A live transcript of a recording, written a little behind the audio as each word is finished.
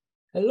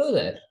Hello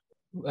there,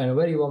 and a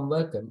very warm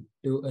welcome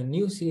to a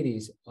new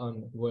series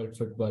on World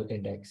Football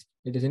Index.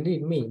 It is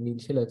indeed me, Neil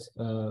Schillertz,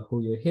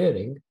 who you're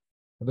hearing,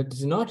 but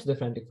it's not the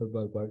Frantic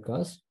Football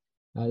Podcast.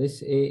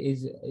 This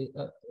is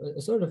a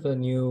sort of a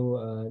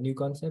new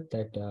concept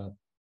that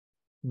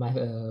my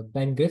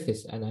Ben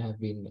Griffiths and I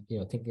have been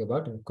thinking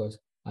about, and of course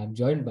I'm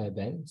joined by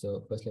Ben.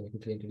 So first, let me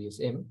quickly introduce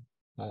him.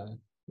 Uh,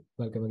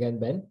 Welcome again,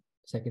 Ben.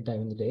 Second time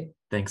in the day.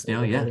 Thanks,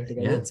 Neil. Yeah,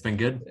 it's been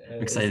good.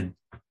 I'm excited.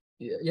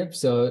 Yep.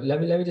 So let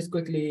me just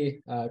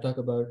quickly talk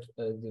about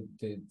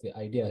the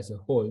idea as a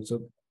whole.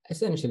 So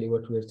essentially,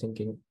 what we're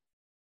thinking,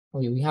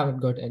 we haven't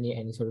got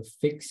any sort of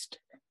fixed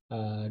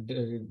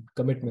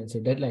commitments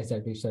or deadlines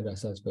that we've set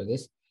ourselves for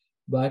this,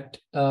 but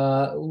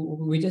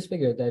we just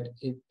figured that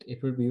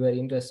it would be very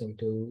interesting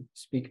to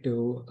speak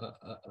to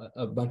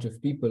a bunch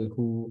of people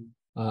who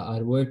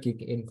are working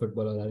in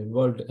football or are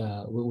involved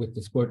with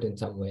the sport in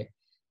some way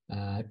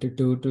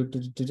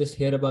to just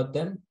hear about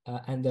them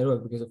and their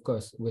work, because of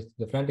course with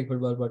the Frantic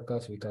Football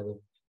Podcast we cover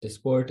the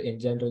sport in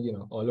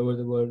general, all over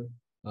the world,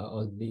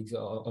 all leagues,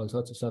 all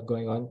sorts of stuff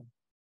going on.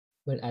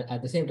 But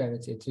at the same time,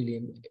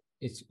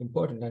 it's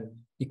important and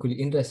equally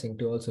interesting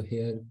to also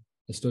hear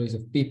the stories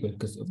of people,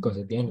 because of course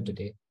at the end of the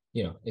day,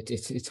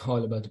 it's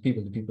all about the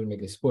people. The people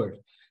make the sport.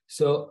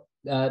 So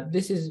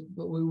this is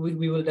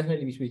we will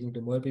definitely be speaking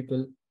to more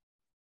people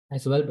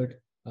as well. But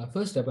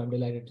first up, I'm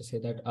delighted to say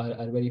that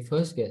our very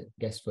first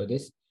guest for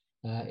this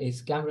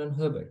is Cameron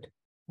Herbert.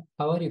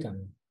 How are you,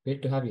 Cameron?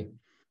 Great to have you.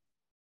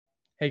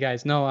 Hey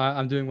guys, no,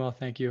 I'm doing well,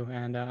 thank you,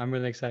 and I'm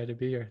really excited to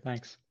be here.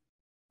 Thanks.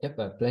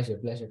 Yep, pleasure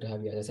to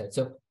have you, as I said.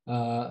 So,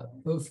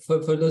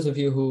 for those of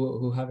you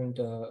who haven't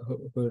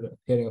who are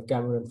hearing of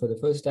Cameron for the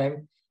first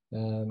time,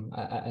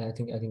 I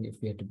think if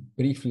we had to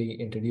briefly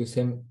introduce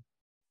him,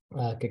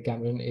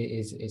 Cameron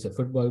is a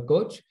football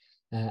coach,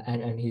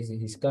 and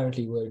he's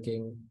currently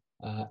working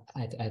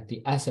at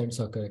the Ascent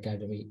Soccer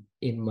Academy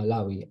in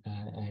Malawi,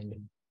 and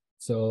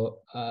so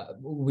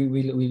we'll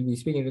be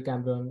speaking to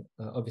Cameron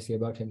obviously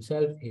about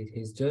himself,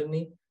 his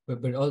journey,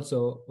 but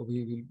also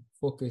we will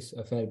focus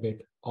a fair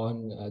bit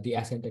on the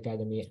Ascent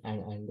Academy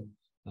and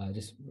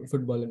just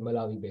football in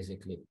Malawi,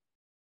 basically.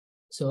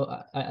 So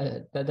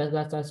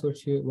that's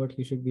what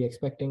you should be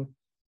expecting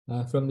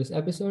from this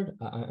episode.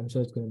 I'm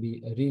sure it's going to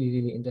be a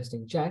really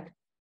interesting chat.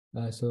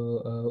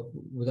 So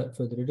without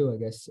further ado, I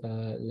guess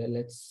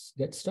let's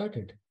get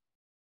started.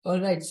 All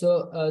right.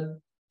 So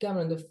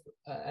Cameron,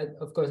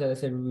 of course, as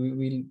I said,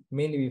 we'll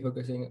mainly be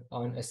focusing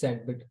on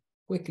Ascent, but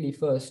quickly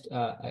first,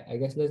 I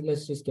guess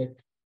let's just get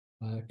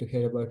to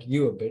hear about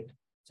you a bit.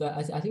 So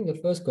I think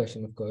the first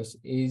question, of course,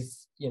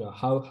 is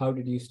how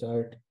did you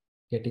start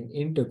getting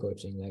into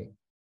coaching?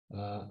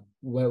 Like,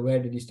 where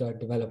did you start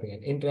developing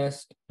an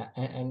interest,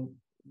 and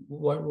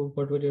what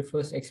were your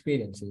first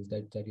experiences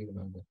that you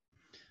remember?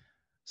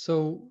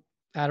 So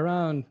at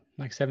around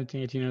like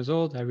 17, 18 years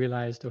old, I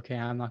realized, okay,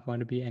 I'm not going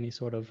to be any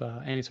sort of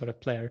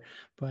player,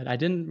 but I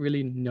didn't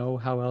really know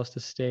how else to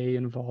stay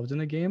involved in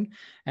the game.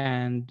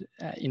 And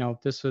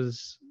this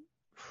was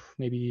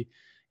maybe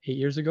 7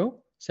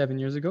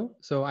 years ago.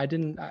 So I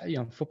didn't,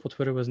 football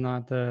Twitter was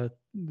not the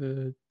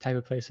type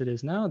of place it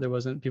is now. There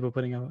wasn't people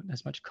putting out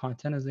as much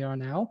content as they are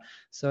now.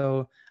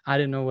 So I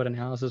didn't know what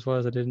analysis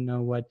was. I didn't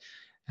know what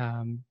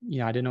I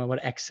didn't know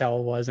what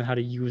Excel was and how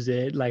to use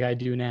it like I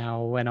do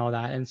now and all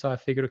that. And so I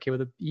figured, okay, well,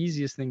 the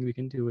easiest thing we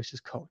can do is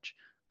just coach.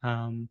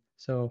 I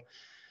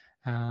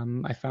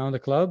found a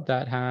club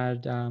that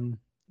had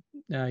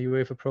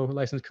UEFA Pro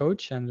licensed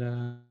coach,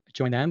 and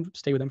joined them,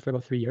 stayed with them for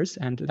about 3 years.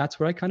 And that's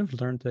where I kind of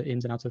learned the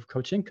ins and outs of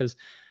coaching, because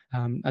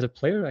as a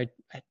player, I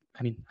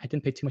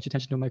didn't pay too much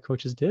attention to what my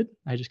coaches did.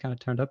 I just kind of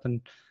turned up and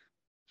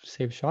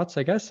saved shots,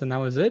 I guess, and that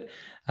was it.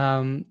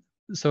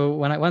 So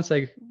once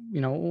I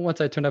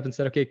turned up and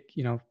said, okay,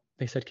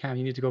 they said, Cam,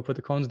 you need to go put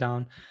the cones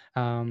down.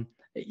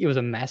 It was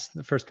a mess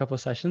the first couple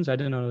of sessions. I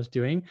didn't know what I was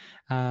doing.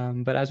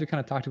 But as we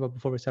kind of talked about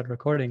before we started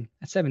recording,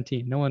 at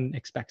 17, no one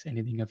expects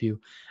anything of you,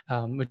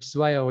 which is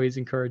why I always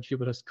encourage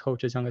people to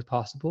coach as young as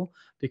possible,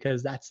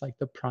 because that's like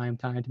the prime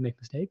time to make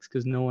mistakes,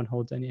 because no one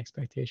holds any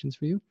expectations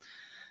for you.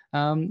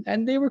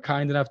 And they were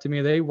kind enough to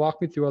me. They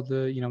walked me through all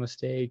the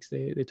mistakes.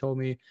 They told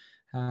me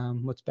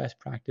what's best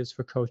practice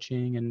for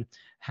coaching and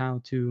how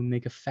to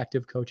make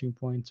effective coaching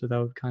points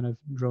without kind of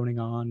droning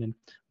on and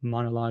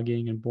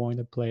monologuing and boring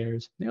the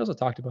players. They also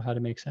talked about how to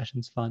make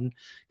sessions fun,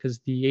 because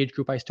the age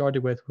group I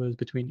started with was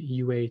between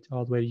U8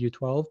 all the way to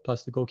U12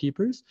 plus the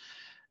goalkeepers.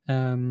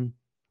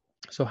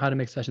 So how to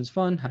make sessions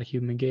fun, how to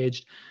keep them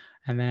engaged.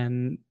 And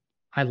then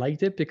I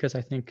liked it because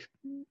I think,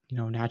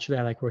 naturally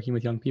I like working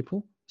with young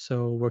people.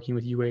 So working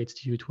with U8s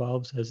to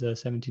U12s as a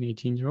 17,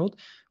 18-year-old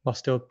while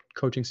still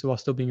coaching, so while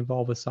still being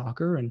involved with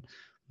soccer and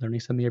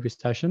learning something every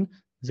session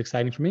is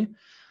exciting for me.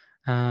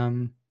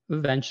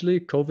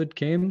 Eventually COVID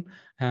came,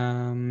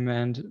 and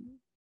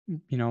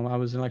I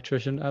was an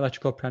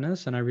electrical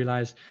apprentice, and I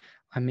realized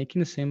I'm making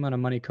the same amount of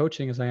money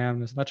coaching as I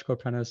am as electrical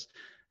apprentice.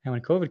 And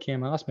when COVID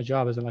came, I lost my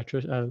job as an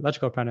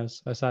electrical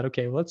apprentice. I said,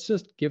 okay, well, let's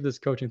just give this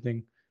coaching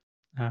thing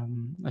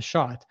a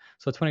shot.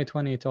 So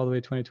 2020 to all the way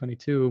to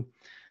 2022,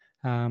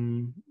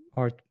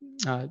 or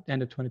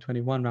end of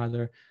 2021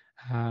 rather,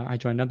 I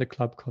joined another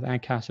club called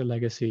Ancaster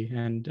Legacy,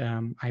 and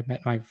I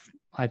met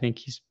I think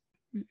he's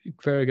a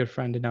very good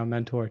friend and now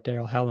mentor,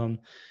 Daryl Hellum,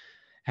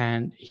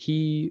 and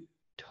he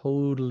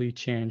totally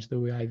changed the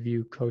way I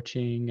view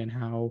coaching and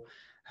how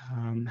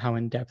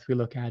in depth we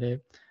look at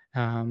it.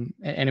 And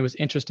it was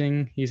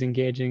interesting. He's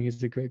engaging.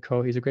 He's a great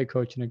coach. He's a great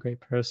coach and a great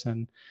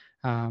person.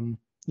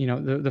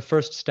 The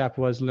first step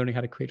was learning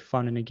how to create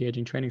fun and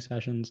engaging training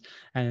sessions.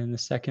 And then the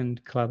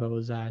second club I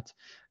was at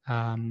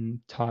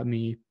taught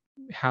me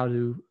how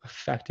to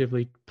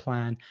effectively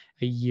plan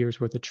a year's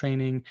worth of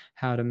training,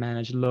 how to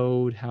manage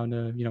load, how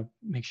to,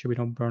 make sure we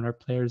don't burn our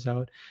players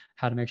out,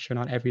 how to make sure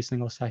not every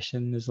single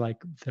session is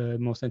like the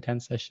most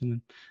intense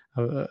session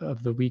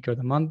of the week or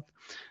the month.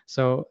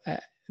 So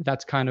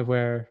that's kind of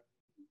where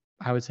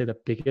I would say the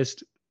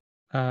biggest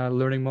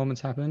learning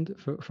moments happened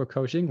for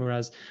coaching.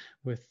 Whereas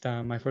with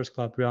my first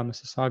club, Real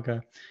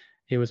Mississauga,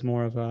 it was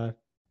more of a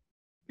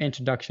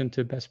introduction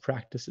to best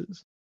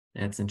practices.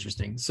 That's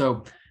interesting.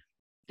 So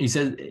you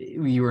said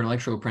you were an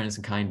electrical apprentice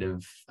and kind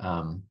of,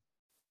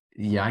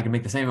 I can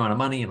make the same amount of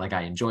money and like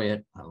I enjoy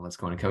it. Let's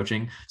go into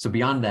coaching. So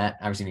beyond that,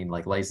 obviously you need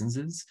like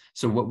licenses.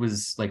 So what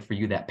was like for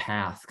you that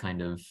path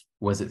kind of,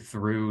 was it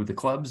through the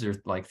clubs or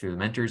like through the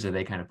mentors? Or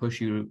they kind of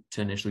push you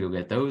to initially go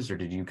get those? Or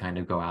did you kind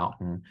of go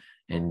out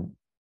and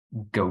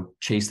go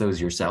chase those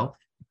yourself?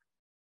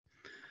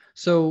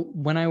 So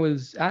when I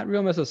was at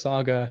Real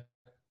Mississauga,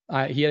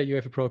 he had a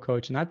UEFA Pro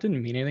coach, and that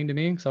didn't mean anything to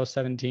me because I was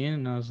 17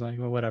 and I was like,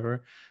 well,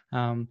 whatever.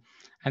 And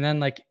then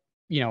like,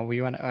 I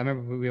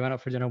remember we went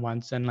out for dinner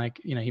once and like,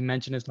 he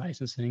mentioned his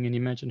licensing and he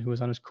mentioned who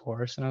was on his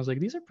course. And I was like,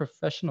 these are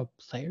professional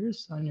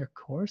players on your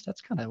course?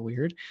 That's kind of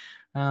weird.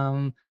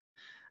 And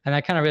I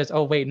kind of realized,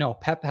 oh, wait, no,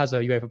 Pep has a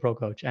UEFA Pro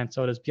coach, and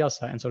so does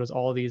Bielsa, and so does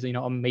all these,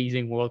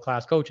 amazing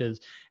world-class coaches.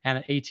 And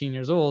at 18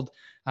 years old,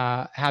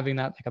 having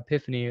that like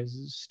epiphany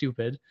is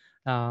stupid.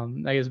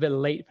 Like it was a bit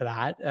late for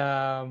that.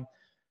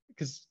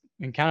 Because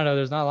in Canada,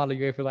 there's not a lot of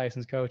UEFA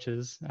licensed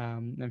coaches.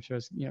 I'm sure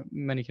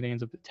many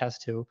Canadians would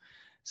attest to.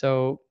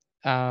 So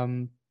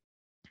when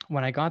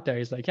I got there,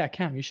 he's like, yeah,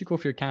 Cam, you should go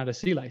for your Canada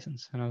C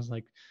license. And I was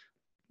like,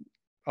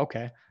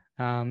 okay.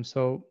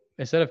 So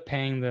instead of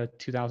paying the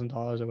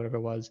 $2,000 or whatever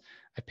it was,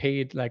 I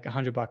paid like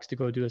 $100 to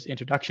go do this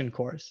introduction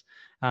course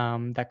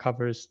that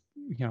covers,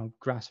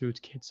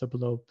 grassroots kids, so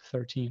below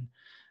 13.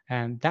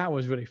 And that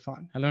was really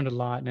fun. I learned a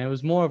lot. And it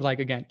was more of like,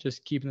 again,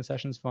 just keeping the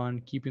sessions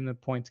fun, keeping the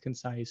points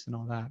concise and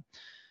all that.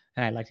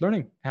 And I liked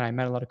learning, and I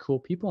met a lot of cool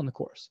people on the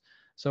course.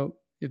 So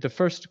the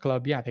first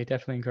club, yeah, they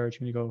definitely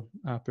encouraged me to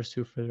go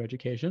pursue further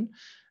education.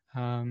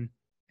 And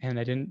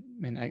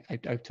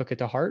I took it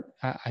to heart.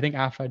 I think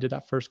after I did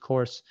that first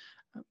course,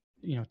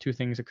 two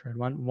things occurred.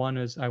 One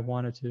is I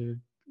wanted to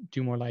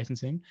do more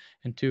licensing,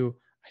 and two,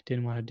 I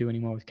didn't want to do any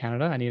more with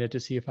Canada. I needed to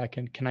see if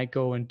can I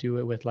go and do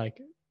it with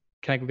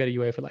can I go get a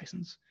UEFA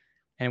license?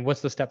 And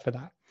what's the step for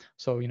that?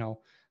 So,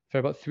 for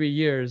about 3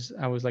 years,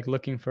 I was like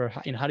looking for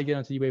how to get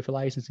onto the UEFA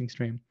licensing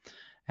stream.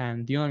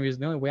 And the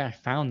only way I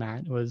found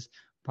that was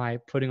by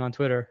putting on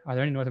Twitter, are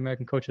there any North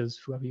American coaches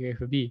who have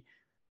UEFA B?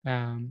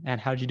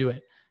 And how did you do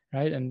it?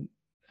 Right. And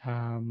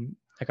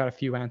I got a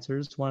few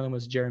answers. One of them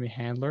was Jeremy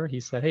Handler. He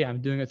said, hey,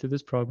 I'm doing it through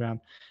this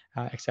program,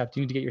 except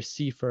you need to get your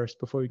C first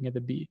before you can get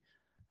the B.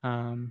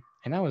 And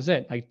that was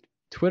it. Like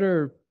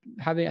Twitter,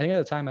 I think at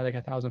the time I had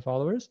like 1,000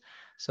 followers.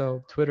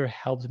 So Twitter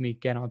helped me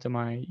get onto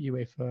my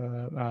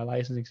UEFA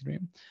licensing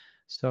stream.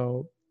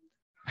 So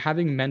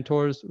having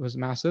mentors was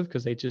massive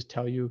because they just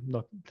tell you,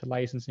 look, the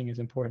licensing is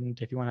important.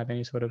 If you want to have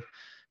any sort of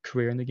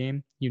career in the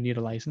game, you need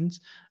a license,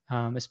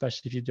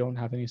 especially if you don't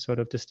have any sort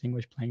of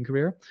distinguished playing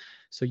career.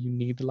 So you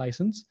need the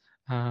license.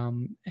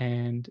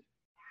 And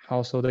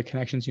also the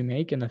connections you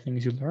make and the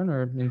things you learn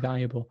are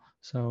invaluable.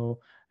 So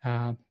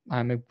I'm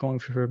going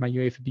for my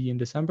UEFA B in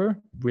December,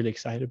 really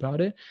excited about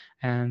it.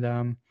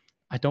 And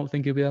I don't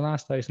think it'll be the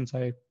last license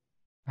I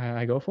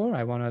go for.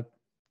 I want to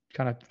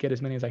kind of get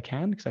as many as I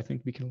can because I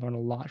think we can learn a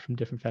lot from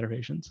different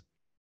federations.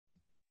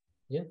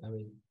 Yeah, I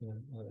mean,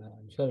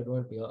 I'm sure it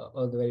won't be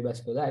all the very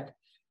best for that.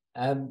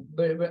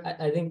 But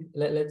I think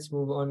let's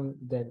move on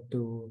then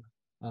to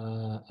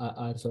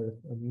our sort of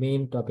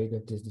main topic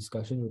of this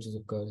discussion, which is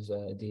of course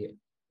the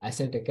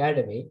Ascent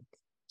Academy.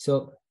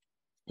 So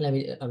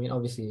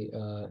obviously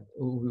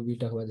we'll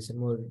talk about this in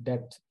more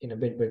depth in a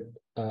bit, but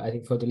I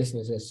think for the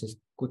listeners, let's just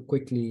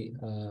quickly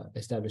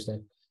establish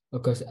that.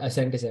 Of course,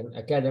 Ascent is an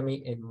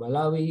academy in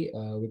Malawi,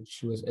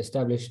 which was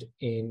established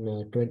in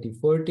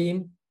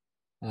 2014.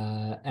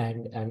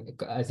 And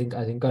I think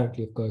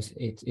currently, of course,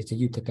 it's a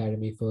youth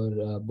academy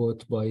for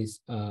both boys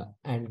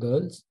and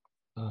girls,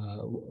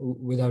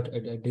 without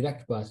a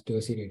direct path to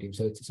a senior team.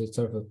 So it's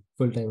sort of a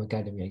full-time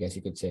academy, I guess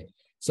you could say.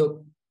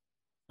 So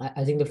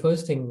I think the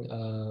first thing,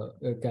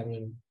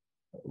 Cameron,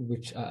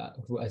 which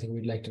I think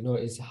we'd like to know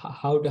is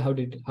how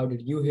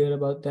did you hear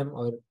about them,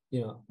 or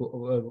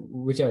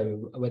whichever,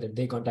 whether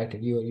they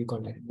contacted you or you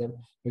contacted them,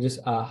 or just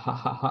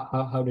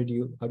how did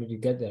you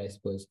get there, I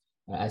suppose,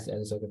 as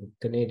a sort of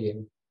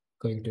Canadian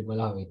going to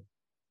Malawi?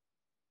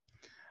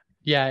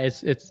 Yeah,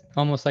 it's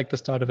almost like the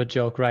start of a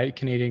joke, right?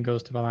 Canadian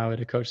goes to Malawi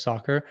to coach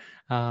soccer.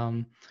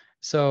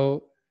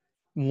 So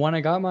when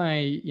I got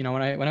my,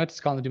 when I went to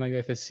Scotland to do my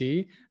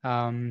UFSC,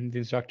 the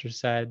instructor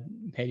said,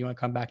 "Hey, you want to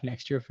come back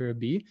next year for a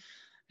B?"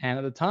 And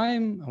at the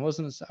time,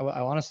 I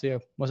honestly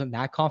wasn't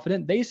that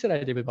confident. They said I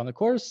did really well on the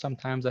course.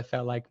 Sometimes I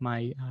felt like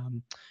my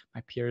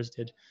peers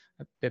did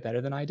a bit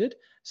better than I did.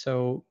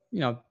 So,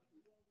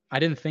 I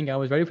didn't think I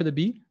was ready for the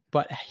B,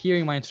 but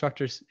hearing my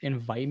instructors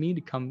invite me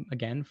to come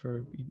again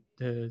for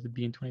the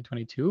B in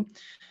 2022,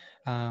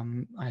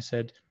 I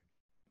said,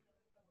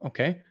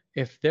 okay,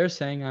 if they're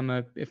saying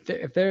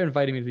if they're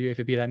inviting me to the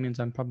UFAB, that means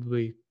I'm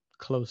probably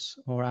close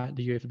or at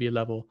the UFAB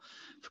level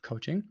for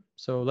coaching.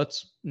 So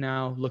let's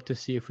now look to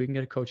see if we can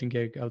get a coaching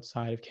gig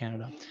outside of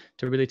Canada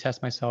to really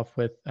test myself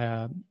with,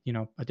 a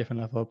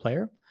different level of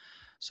player.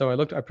 So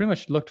I pretty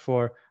much looked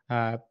for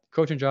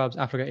coaching jobs,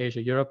 Africa,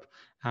 Asia, Europe.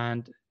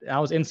 And I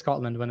was in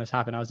Scotland when this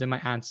happened. I was in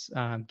my aunt's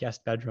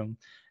guest bedroom,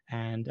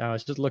 and I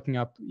was just looking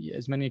up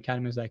as many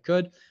academies as I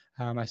could.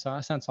 I saw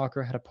Ascent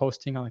Soccer had a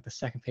posting on like the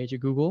second page of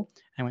Google.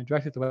 I went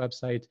directly to the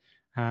website.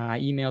 I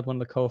emailed one of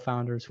the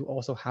co-founders who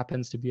also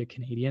happens to be a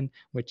Canadian,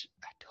 which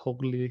I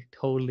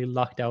totally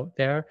lucked out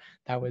there.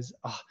 That was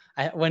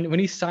when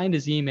he signed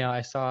his email,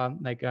 I saw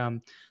like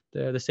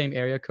the same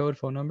area code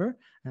phone number,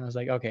 and I was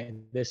like, okay,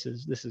 this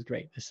is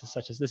great.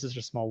 This is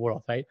a small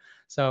world, right?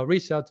 So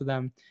reached out to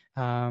them.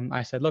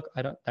 I said, look,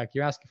 I don't like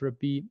you're asking for a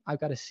B. I've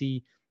got a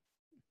C.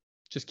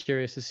 Just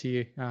curious to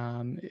see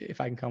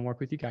if I can come work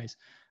with you guys.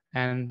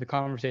 And the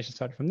conversation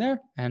started from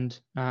there. And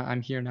I'm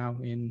here now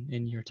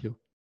in year 2.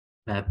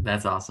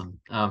 That's awesome.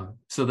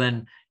 So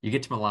then you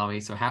get to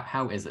Malawi. So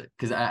how is it?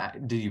 Because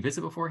did you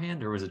visit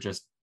beforehand, or was it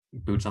just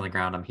boots on the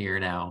ground? I'm here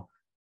now.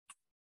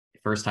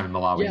 First time in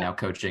Malawi, Yeah, now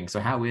coaching.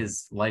 So how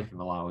is life in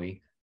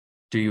Malawi?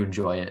 Do you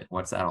enjoy it?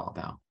 What's that all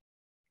about?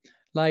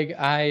 like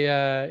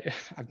I've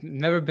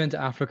never been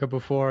to Africa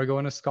before.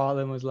 Going to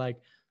Scotland was like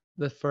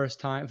the first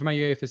time for my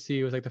UAFSC.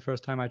 It was like the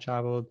first time I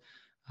traveled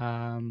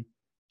um,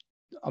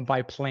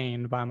 by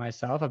plane by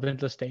myself. I've been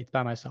to the States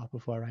by myself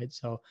before, right?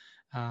 So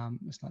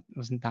it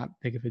wasn't that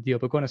big of a deal.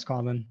 But going to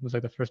Scotland was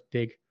like the first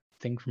big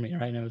thing for me,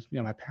 right? And it was,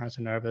 my parents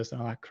are nervous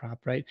and all that crap,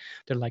 right?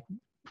 They're like,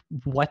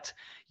 what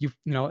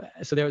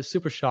so they were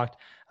super shocked.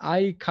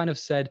 I kind of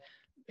said,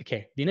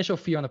 okay, the initial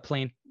fear on the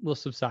plane will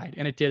subside,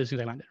 and it did as soon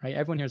as I landed, right?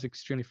 Everyone here is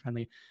extremely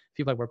friendly.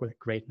 People I work with are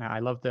great. And I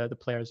love the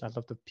players. I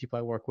love the people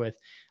I work with.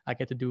 I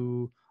get to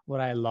do what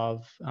I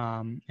love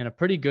in a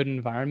pretty good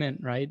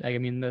environment, right? I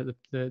mean,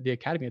 the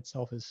academy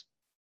itself is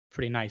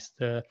pretty nice.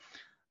 The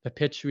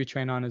pitch we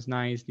train on is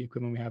nice. The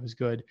equipment we have is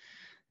good.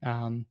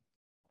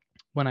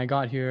 When I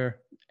got here,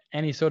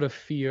 any sort of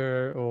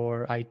fear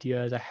or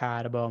ideas I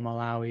had about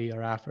Malawi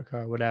or Africa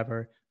or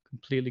whatever,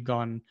 completely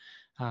gone.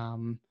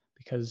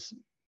 Because,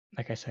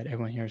 like I said,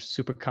 everyone here is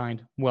super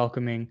kind,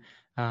 welcoming.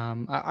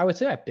 I would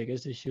say my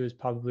biggest issue is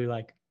probably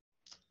like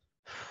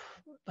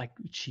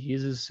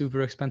cheese is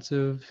super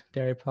expensive.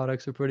 Dairy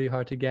products are pretty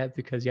hard to get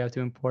because you have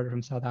to import it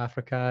from South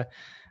Africa.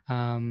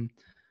 Um,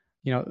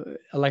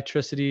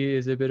 Electricity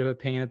is a bit of a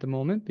pain at the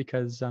moment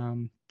because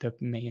the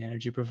main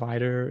energy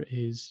provider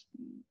is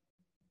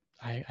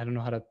I don't know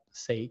how to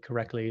say it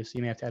correctly, so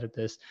you may have to edit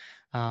this.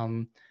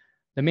 The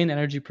main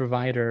energy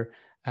provider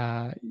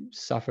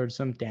suffered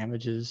some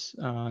damages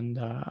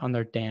on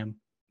their dam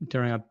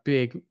during a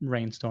big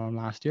rainstorm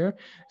last year.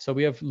 So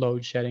we have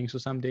load shedding. So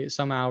some days,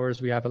 some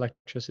hours we have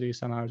electricity,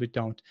 some hours we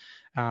don't.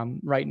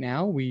 Right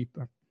now we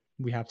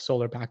have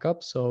solar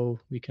backup, so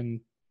we can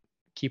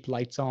keep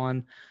lights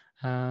on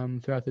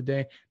throughout the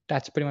day.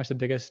 That's pretty much the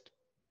biggest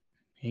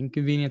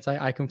inconvenience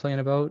I complain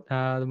about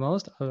the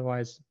most.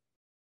 Otherwise,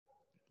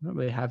 I don't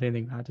really have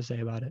anything bad to say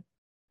about it.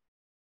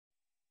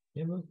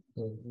 Yeah, well,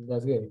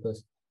 that's good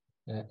because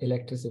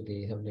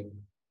electricity is something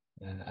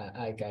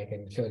I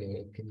can surely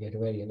it can get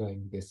very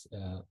annoying because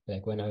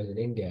like when I was in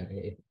India,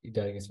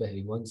 during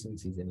especially monsoon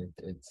season,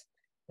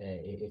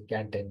 it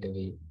can tend to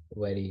be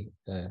very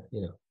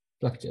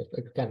fluctuate.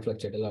 It can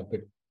fluctuate a lot,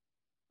 but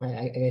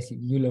I guess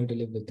you learn to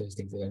live with those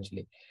things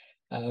eventually.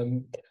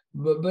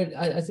 But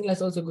I think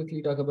let's also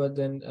quickly talk about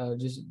then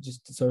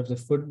just sort of the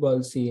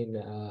football scene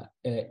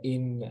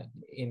in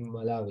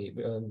Malawi.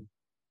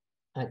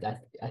 I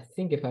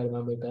think if I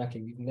remember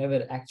correctly, we've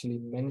never actually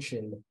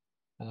mentioned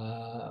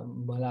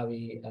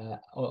Malawi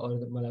or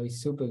the Malawi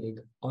Super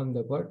League on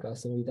the podcast.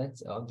 So maybe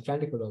that's on the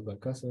Frantic Football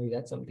podcast. So maybe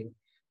that's something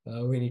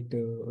we need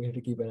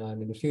to keep an eye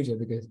on in the future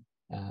because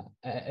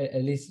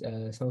at least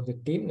some of the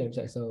team names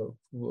I saw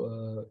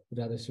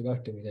rather stood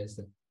out to me. There's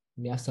the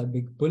Nyasa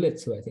Big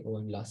Bullets, who I think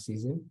won last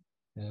season,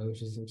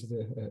 which is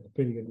a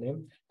pretty good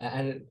name.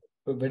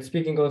 But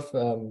speaking of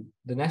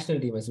the national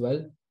team as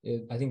well,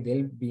 I think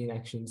they'll be in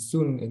action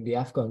soon in the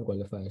AFCON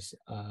qualifiers.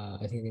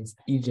 I think against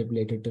Egypt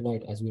later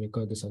tonight as we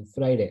record this on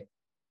Friday.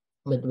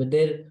 But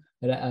they're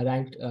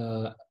ranked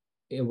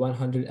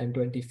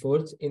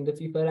 124th in the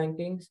FIFA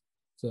rankings,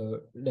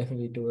 so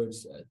definitely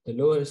towards the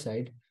lower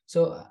side.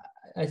 So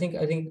I think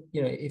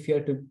if you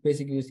had to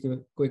basically just give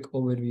a quick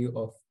overview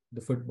of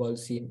the football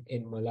scene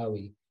in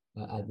Malawi,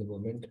 at the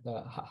moment.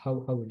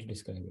 How would you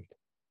describe it?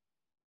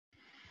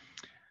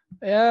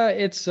 Yeah,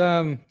 it's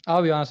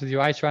I'll be honest with you.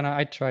 I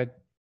try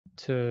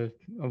to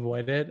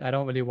avoid it. I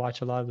don't really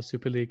watch a lot of the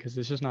Super League because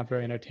it's just not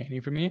very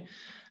entertaining for me.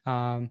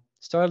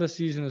 Start of the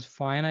season is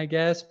fine, I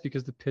guess,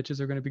 because the pitches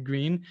are going to be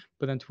green.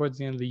 But then towards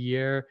the end of the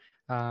year,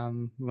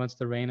 once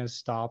the rain has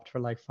stopped for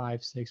like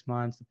 5-6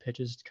 months, the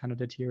pitches kind of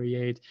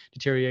deteriorate.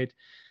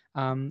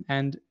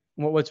 And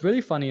what's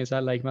really funny is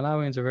that like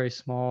Malawians are very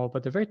small,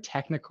 but they're very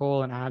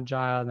technical and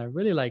agile, and they're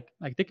really like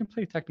they can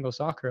play technical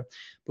soccer.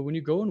 But when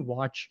you go and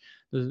watch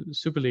the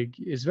Super League,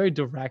 it's very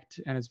direct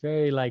and it's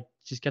very like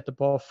just get the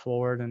ball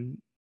forward. And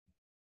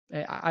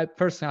I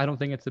personally I don't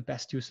think it's the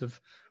best use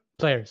of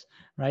players,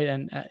 right?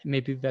 And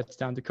maybe that's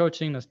down to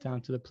coaching, that's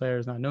down to the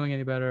players not knowing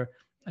any better.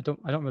 I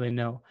don't really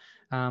know.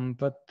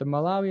 But the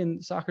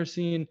Malawian soccer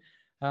scene,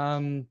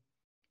 um,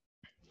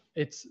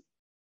 it's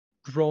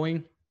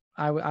growing.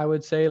 I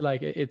would say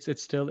like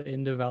it's still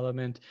in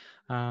development.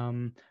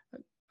 Um,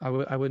 I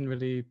wouldn't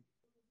really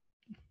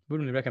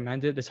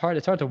recommend it. It's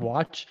hard to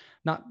watch,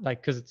 not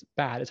like because it's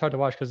bad. It's hard to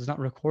watch because it's not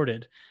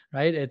recorded,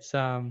 right? It's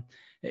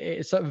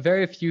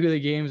very few of the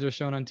games are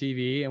shown on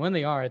TV, and when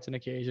they are, it's an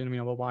occasion.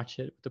 We'll watch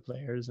it with the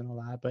players and all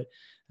that, but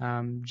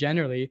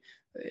generally,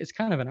 it's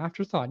kind of an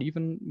afterthought.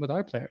 Even with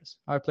our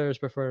players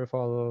prefer to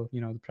follow,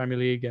 the Premier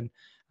League and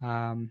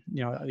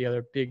the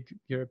other big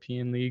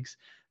European leagues.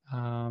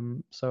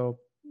 So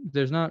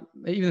there's not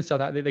even the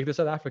South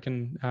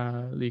African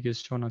league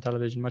is shown on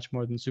television much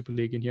more than Super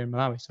League in here in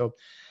Malawi. So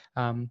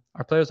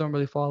our players don't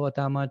really follow it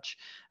that much.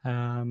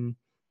 The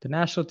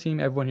national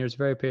team, everyone here is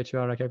very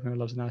patriotic. Everyone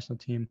loves the national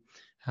team.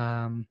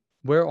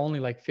 We're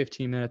only like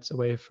 15 minutes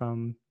away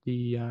from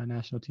the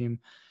national team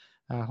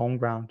home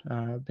ground,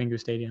 Bingu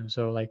Stadium.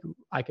 So like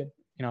I could,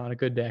 on a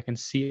good day, I can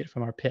see it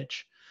from our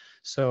pitch.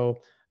 So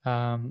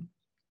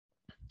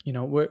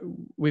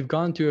we've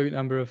gone to a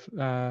number of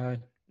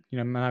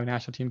Malawi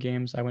national team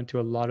games. I went to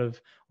a lot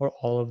of or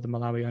all of the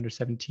Malawi under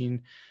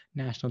 17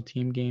 national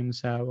team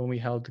games when we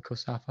held the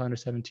COSAFA under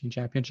 17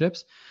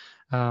 championships,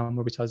 where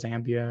we saw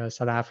Zambia,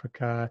 South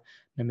Africa,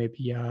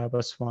 Namibia,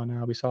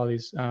 Botswana. We saw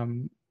these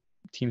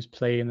teams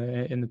play in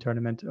the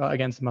tournament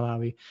against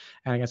Malawi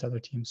and against other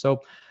teams.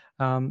 So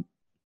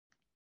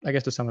I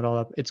guess to sum it all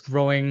up, it's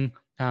growing,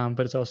 but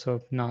it's also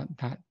not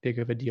that big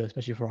of a deal,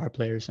 especially for our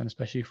players and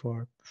especially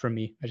for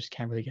me. I just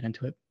can't really get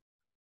into it.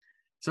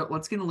 So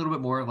let's get a little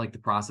bit more of like the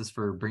process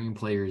for bringing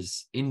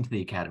players into the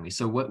academy.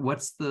 So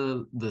what's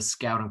the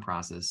scouting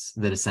process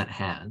that Ascent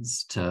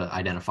has to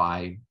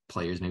identify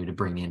players maybe to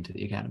bring into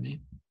the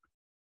academy?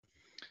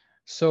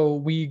 So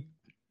we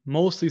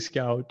mostly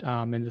scout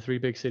in the three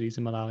big cities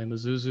in Malawi: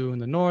 Mzuzu in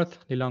the north,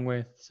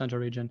 Lilongwe, central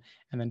region,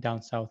 and then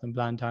down south in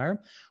Blantyre,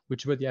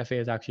 which is where the FA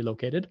is actually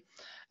located.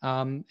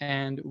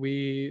 And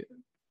we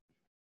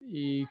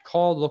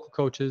call local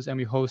coaches and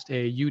we host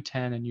a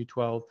U10 and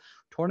U12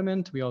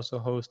 tournament. We also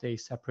host a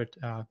separate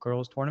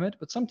girls tournament,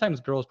 but sometimes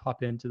girls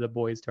pop into the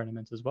boys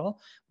tournaments as well,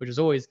 which is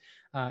always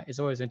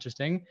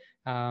interesting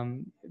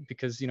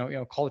because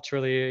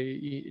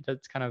culturally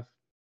that's kind of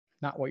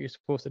not what you're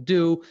supposed to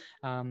do,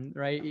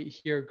 right?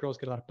 Here, girls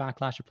get a lot of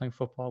backlash for playing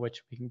football,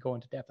 which we can go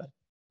into depth a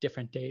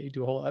different day,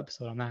 do a whole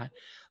episode on that.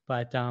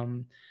 But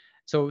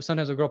so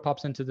sometimes a girl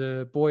pops into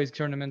the boys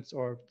tournaments,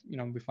 or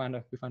we find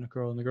a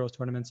girl in the girls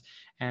tournaments,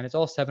 and it's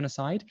all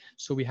 7-a-side.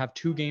 So we have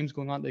 2 games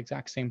going on at the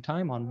exact same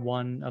time on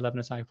one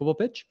 11-a-side football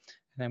pitch,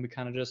 and then we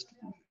kind of just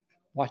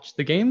watch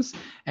the games,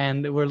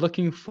 and we're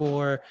looking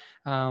for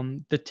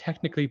the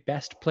technically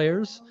best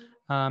players,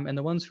 and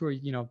the ones who are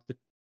the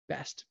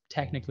best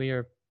technically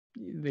are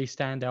they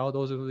stand out.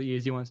 Those are the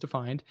easy ones to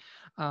find.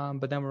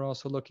 But then we're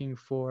also looking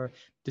for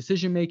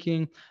decision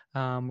making.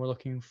 We're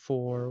looking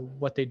for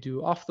what they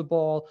do off the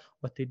ball,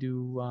 what they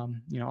do,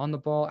 on the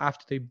ball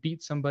after they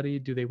beat somebody.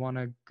 Do they want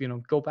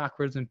to, go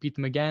backwards and beat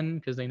them again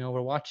because they know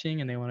we're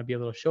watching and they want to be a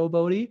little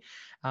showboaty?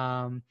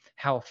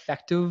 How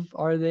effective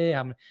are they?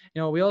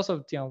 We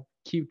also,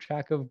 keep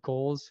track of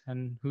goals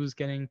and who's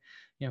getting,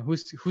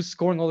 who's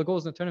scoring all the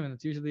goals in the tournament.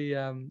 It's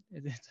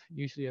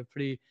usually a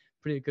pretty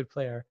good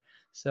player.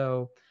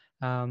 So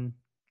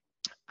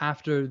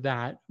after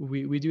that,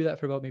 we do that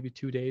for about maybe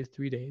 2 days,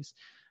 3 days.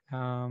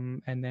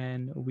 And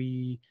then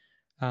we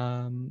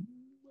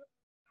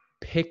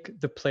pick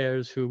the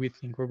players who we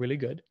think were really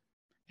good.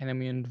 And then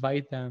we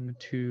invite them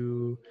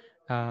to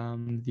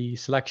the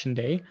selection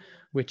day,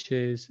 which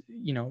is,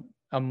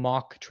 a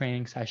mock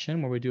training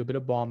session where we do a bit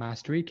of ball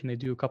mastery. Can they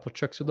do a couple of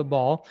tricks with the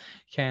ball?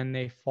 Can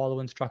they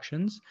follow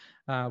instructions?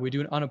 We do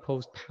an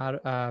unopposed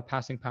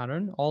passing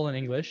pattern, all in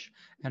English.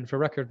 And for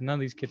record, none of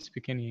these kids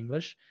speak any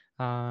English.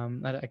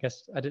 I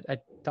guess I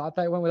thought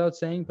that went without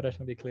saying, but I just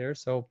want to be clear.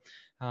 So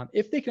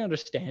if they can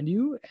understand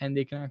you and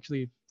they can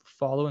actually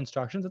follow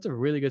instructions, that's a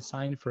really good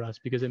sign for us,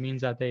 because it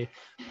means that they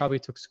probably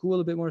took school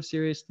a bit more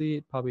seriously.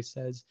 It probably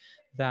says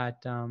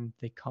that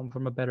they come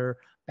from a better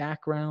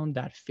background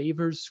that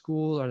favors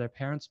school, or their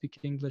parents speak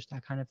English,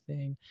 that kind of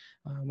thing,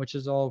 which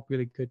is all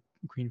really good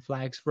green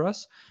flags for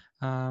us.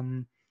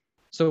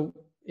 So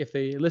if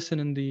they listen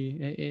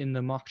in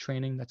the mock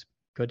training, that's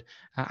good.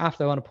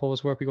 After that, on a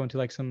pose work, we go into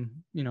like some,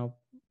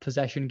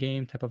 possession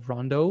game type of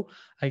rondo.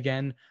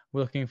 Again,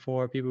 we're looking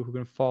for people who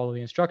can follow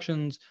the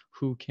instructions,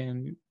 who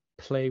can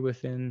play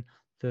within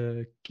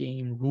the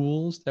game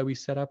rules that we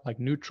set up, like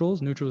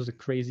neutrals. Neutrals is a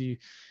crazy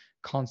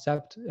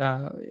concept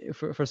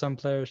for some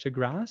players to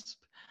grasp.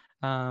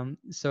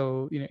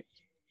 So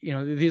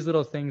these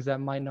little things that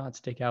might not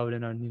stick out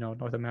in a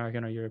North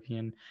American or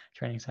European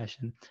training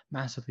session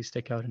massively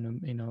stick out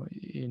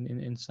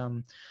in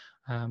some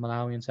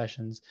Malawian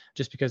sessions,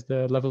 just because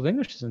the level of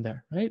English isn't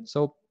there, right?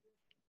 So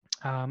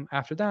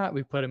after that,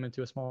 we put them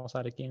into a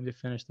small-sided game to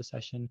finish the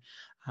session,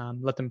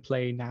 let them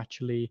play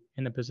naturally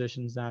in the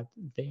positions that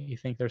they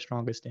think they're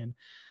strongest in.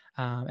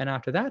 And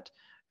after that,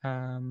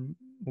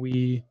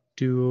 we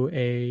do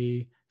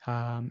a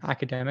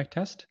academic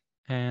test.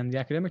 And the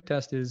academic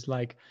test is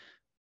like,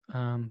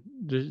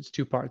 there's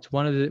two parts.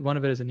 One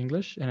of it is in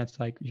English, and it's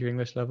like your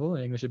English level,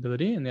 English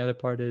ability, and the other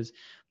part is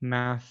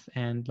math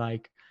and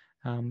like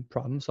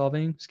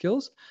problem-solving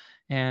skills.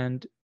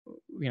 And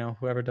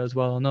whoever does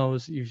well on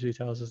those usually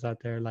tells us that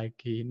they're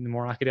like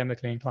more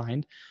academically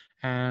inclined.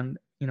 And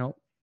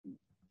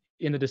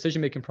in the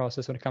decision-making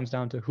process, when it comes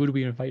down to who do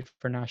we invite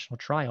for national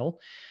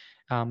trial,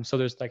 so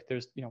there's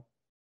the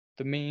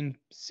main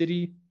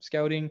city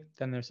scouting,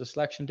 then there's a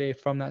selection day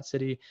from that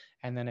city,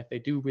 and then if they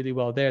do really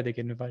well there, they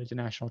get invited to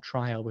national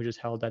trial, which is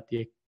held at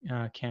the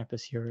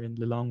campus here in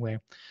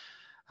Lilongwe.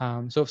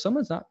 So if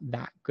someone's not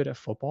that good at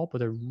football, but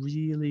they're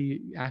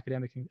really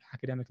academically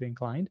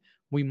inclined,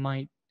 we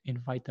might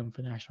invite them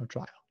for national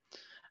trial,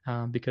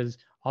 because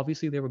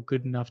obviously they were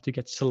good enough to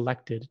get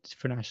selected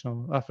for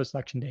for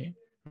selection day,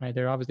 right?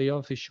 They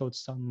obviously showed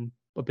some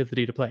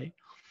ability to play.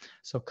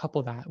 So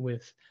couple that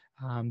with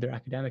their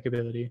academic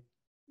ability,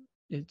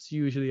 it's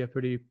usually a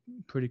pretty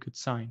good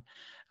sign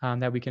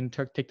that we can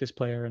take this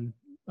player and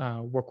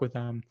work with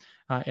them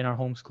in our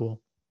home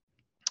school.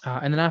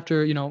 And then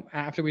after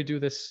we do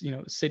this,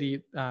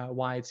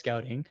 city-wide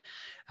scouting,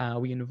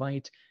 we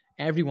invite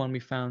everyone we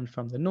found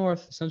from the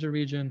north, the central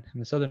region,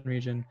 and the southern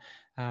region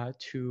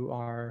to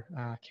our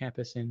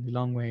campus in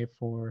Lilongwe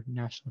for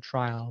national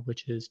trial,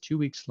 which is 2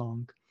 weeks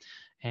long.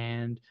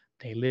 And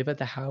they live at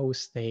the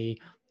house. They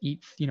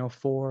eat, 4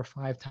 or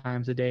 5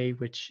 times a day,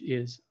 which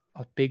is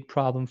a big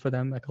problem for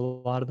them. Like a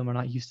lot of them are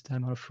not used to that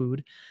amount of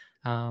food.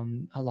 A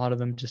lot of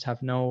them just have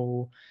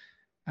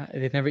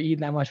they've never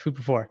eaten that much food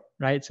before,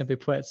 right? Simply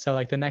put. So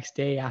like the next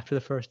day after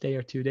the first day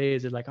or 2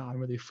 days, they're like, oh, I'm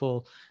really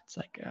full. It's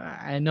like,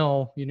 I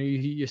know,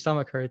 your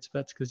stomach hurts, but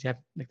that's because you have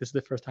this is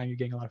the first time you're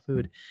getting a lot of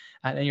food.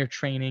 And then you're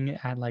training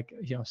at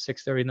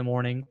 6:30 in the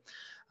morning.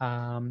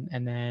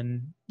 And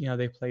then,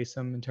 they play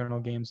some internal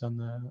games on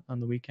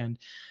the weekend.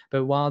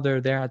 But while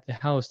they're there at the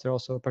house, they're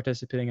also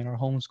participating in our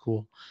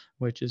homeschool,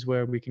 which is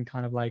where we can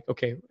kind of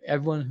okay,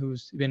 everyone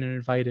who's been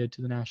invited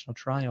to the national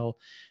trial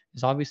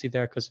is obviously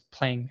there because of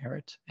playing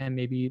merit, and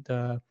maybe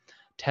the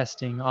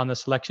testing on the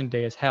selection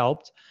day has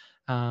helped.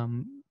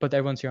 But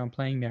everyone's here on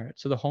playing merit.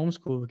 So the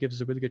homeschool gives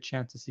us a really good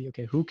chance to see,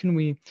 okay, who can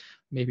we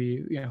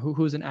maybe,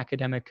 who's an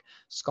academic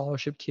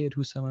scholarship kid,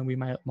 who's someone we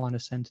might want to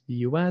send to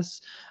the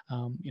US.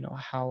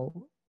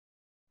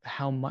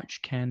 How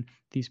much can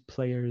these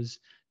players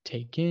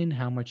take in?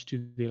 How much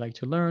do they like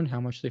to learn? How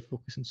much do they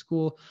focus in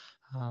school?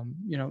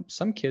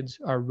 Some kids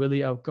are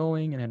really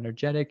outgoing and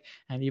energetic,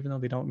 and even though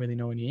they don't really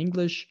know any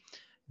English,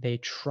 they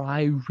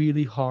try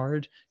really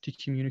hard to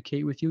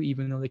communicate with you,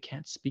 even though they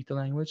can't speak the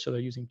language. So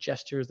they're using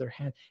gestures, their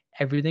hand,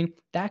 everything.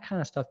 That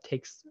kind of stuff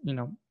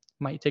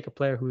might take a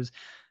player who's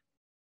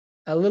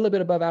a little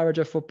bit above average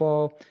at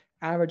football,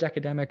 average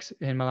academics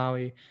in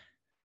Malawi.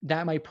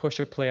 That might push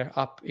a player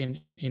up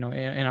in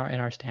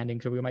our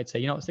standings. So we might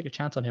say, let's take a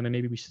chance on him and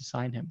maybe we should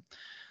sign him.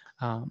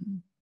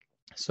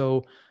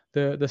 So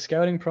the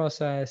scouting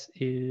process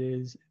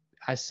is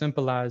as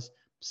simple as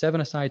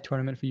 7-a-side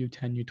tournament for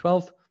U10,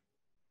 U12,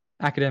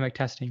 academic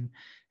testing,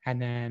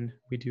 and then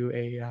we do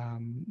a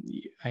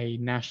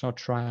national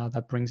trial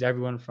that brings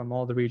everyone from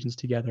all the regions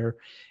together,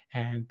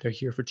 and they're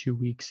here for 2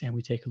 weeks, and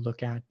we take a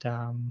look at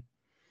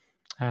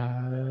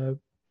their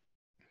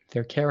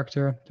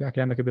character, their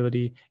academic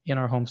ability in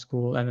our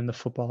homeschool, and then the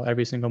football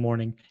every single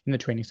morning in the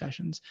training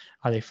sessions.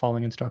 Are they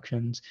following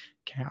instructions?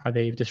 Are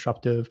they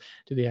disruptive?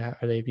 Are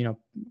they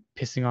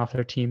pissing off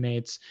their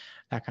teammates?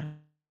 That kind of.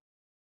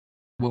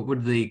 What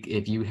would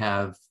if you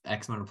have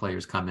X amount of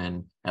players come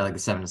in at like a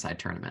 7-a-side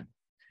tournament,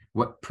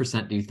 what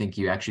 % do you think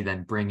you actually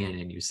then bring in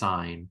and you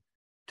sign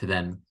to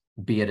then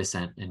be at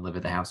Ascent and live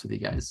at the house with you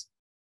guys?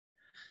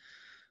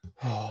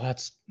 Oh,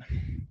 that's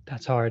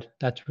hard.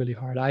 That's really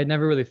hard. I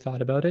never really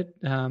thought about it,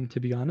 to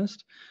be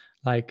honest.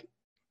 If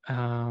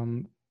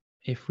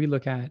we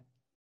look at,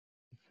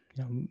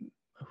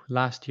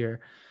 last year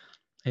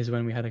is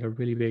when we had a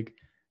really big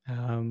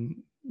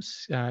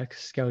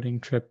scouting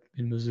trip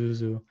in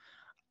Mazuzu.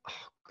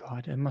 Oh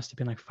God, it must have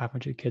been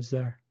 500 kids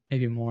there,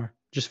 maybe more,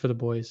 just for the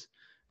boys,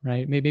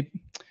 right? Maybe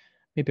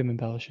I'm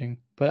embellishing,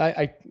 but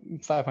I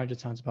 500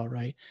 sounds about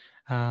right.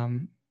 So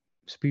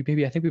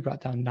I think we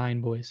brought down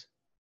 9 boys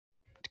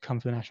to come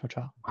for the national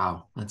trial.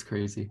 Wow, that's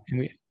crazy.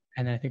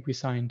 And I think we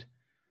signed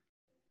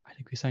I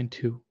think we signed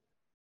 2.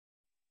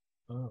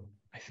 Oh,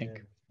 I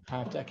think. yeah.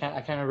 I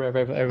can't remember where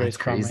everybody's That's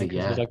from, crazy, right?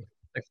 Because yeah. there's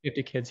like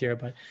 50 kids here,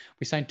 but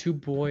we signed 2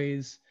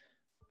 boys.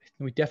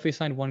 We definitely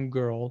signed 1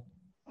 girl.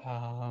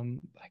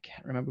 I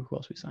can't remember who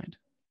else we signed.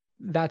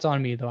 That's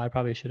on me though. I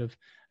probably should have,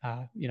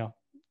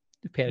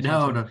 paid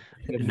No, attention. no, a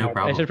bit no more.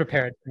 I should problem. have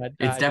prepared, but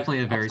It's I just definitely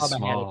a off very the top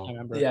of my head, I small, can't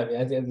remember.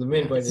 Yeah, I think the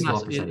main yeah, point it's is small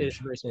just, percentage. It's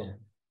very small. yeah.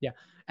 Yeah,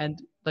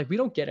 and like we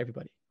don't get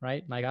everybody,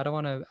 right? Like I don't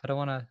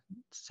want to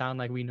sound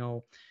like we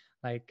know,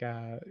 like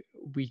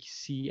we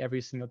see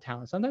every single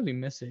talent. Sometimes we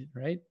miss it,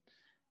 right?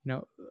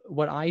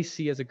 What I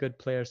see as a good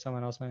player,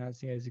 someone else might not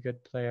see as a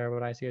good player.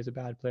 What I see as a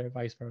bad player,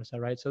 vice versa,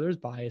 right? So there's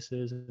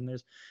biases, and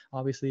there's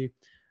obviously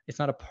it's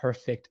not a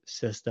perfect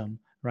system,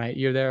 right?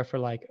 You're there for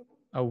like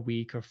a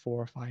week or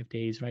 4 or 5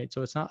 days, right?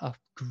 So it's not a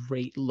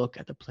great look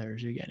at the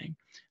players you're getting,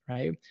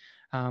 right?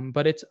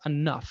 But it's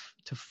enough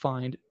to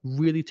find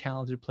really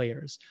talented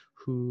players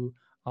who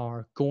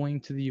are going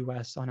to the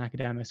US on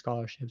academic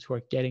scholarships, who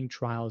are getting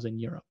trials in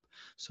Europe.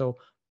 So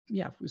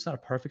yeah, it's not a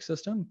perfect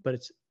system, but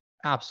it's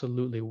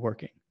absolutely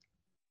working.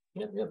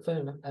 Yep, fair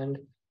enough. And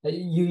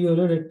you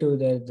alluded to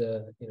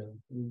that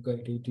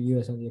going to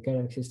US on the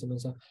academic system and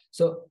stuff.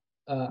 So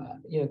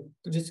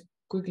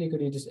could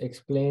you just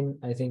explain?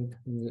 I think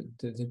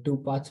the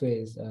 2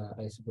 pathways,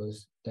 I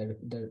suppose that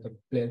a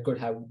player could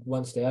have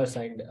once they are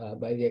signed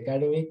by the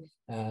academy,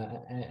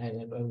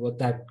 and what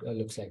that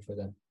looks like for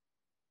them.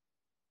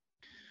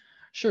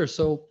 Sure.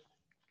 So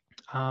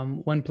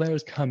when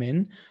players come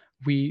in,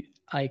 we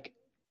like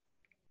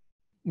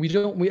we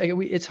don't we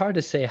it's hard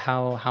to say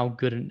how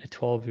good a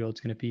 12-year-old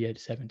is going to be at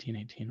 17,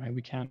 18, right?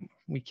 We can't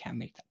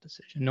make that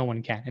decision. No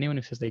one can. Anyone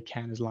who says they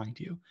can is lying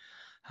to you.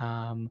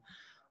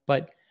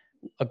 But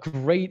a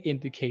great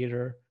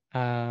indicator,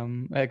 a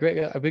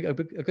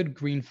good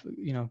green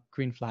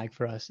flag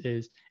for us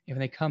is if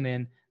they come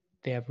in,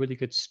 they have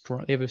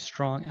they have a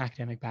strong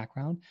academic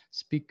background,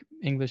 speak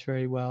English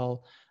very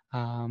well,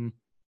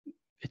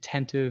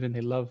 attentive, and they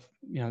love,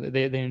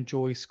 they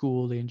enjoy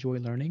school, they enjoy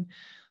learning.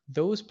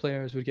 Those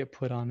players would get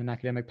put on an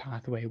academic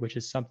pathway, which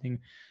is something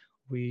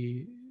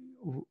we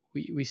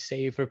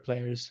save for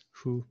players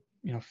who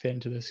fit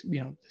into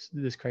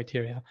this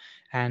criteria,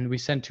 and we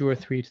send 2 or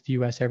 3 to the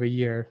US every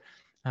year,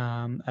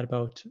 at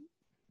about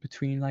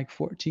between like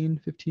 14,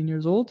 15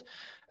 years old,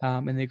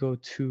 and they go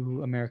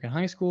to American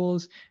high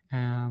schools,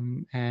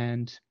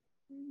 and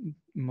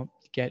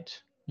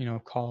get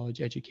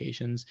college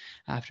educations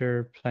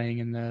after playing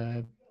in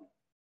the,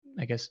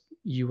 I guess,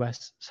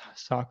 US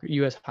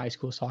high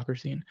school soccer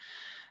scene.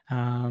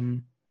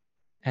 And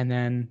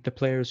then the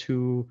players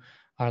who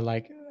are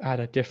like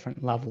at a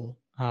different level,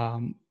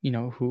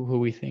 who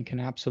we think can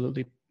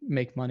absolutely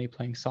make money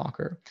playing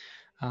soccer,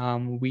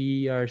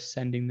 we are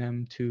sending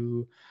them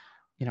to,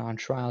 on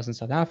trials in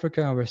South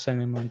Africa. We're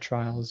sending them on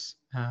trials.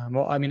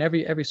 Well, I mean,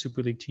 every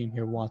Super League team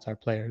here wants our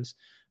players,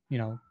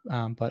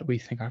 but we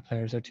think our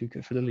players are too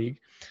good for the league.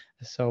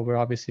 So we're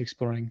obviously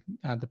exploring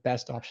the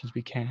best options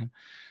we can.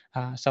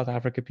 South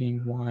Africa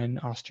being one,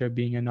 Austria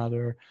being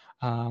another.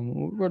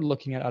 We're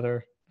looking at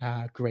other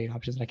great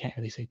options. I can't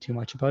really say too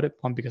much about it,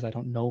 one, because I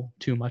don't know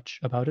too much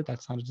about it.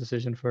 That's not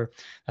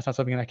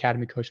something an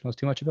academy coach knows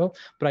too much about.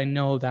 But I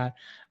know that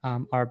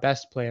our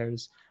best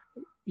players,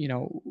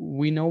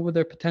 we know where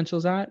their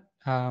potential's at.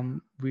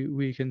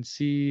 We can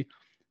see,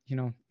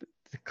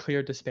 the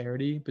clear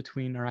disparity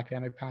between our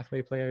academic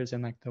pathway players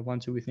and like the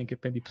ones who we think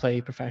could maybe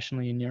play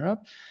professionally in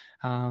Europe.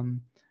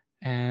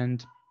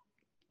 And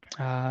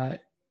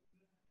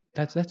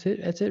that's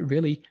it. That's it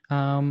really.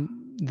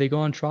 They go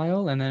on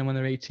trial, and then when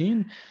they're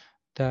 18,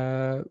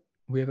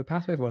 we have a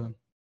pathway for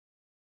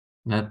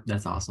them.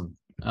 That's awesome.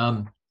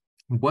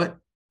 What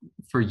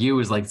for you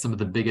is like some of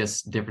the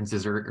biggest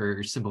differences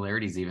or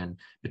similarities even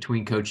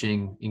between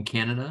coaching in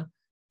Canada,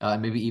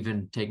 maybe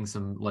even taking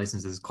some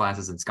licenses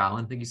classes in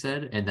Scotland, I think you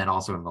said, and then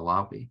also in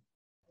Malawi?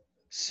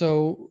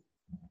 So,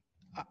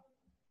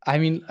 I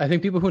mean, I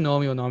think people who know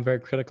me will know I'm very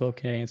critical of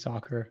Canadian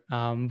soccer.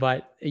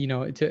 But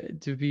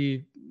to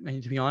be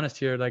honest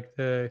here, like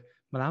the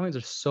Malawians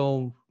are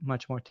so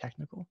much more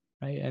technical,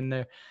 right? And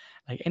they're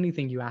like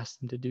anything you ask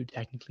them to do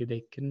technically,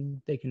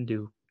 they can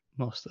do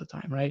most of the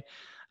time, right?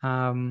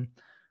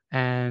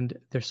 And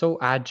they're so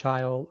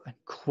agile and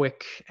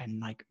quick and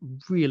like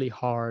really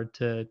hard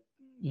to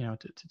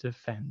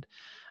defend.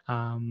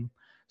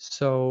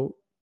 So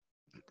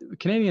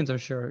Canadians, I'm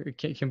sure,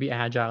 can be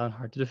agile and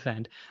hard to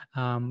defend,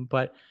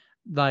 but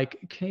like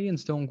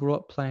Canadians don't grow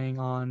up playing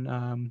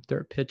on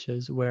dirt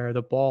pitches where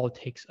the ball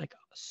takes like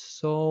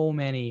so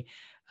many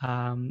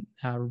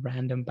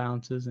random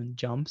bounces and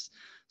jumps.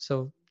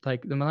 So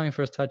like the Malawian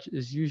first touch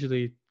is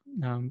usually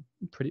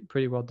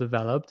pretty well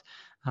developed.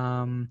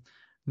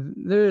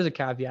 There is a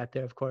caveat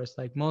there, of course.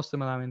 Like most of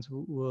the Malawians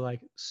will like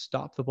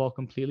stop the ball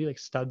completely, like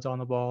studs on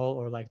the ball,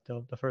 or like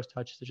the first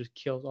touch that just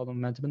kills all the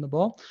momentum in the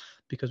ball.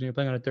 Because when you're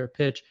playing on a dirt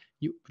pitch,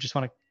 you just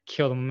want to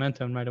kill the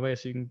momentum right away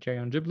so you can carry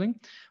on dribbling.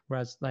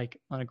 Whereas like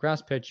on a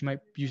grass pitch, you might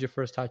use your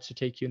first touch to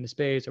take you into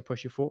space or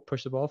push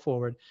the ball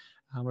forward.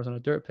 Whereas on a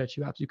dirt pitch,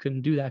 you absolutely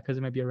couldn't do that because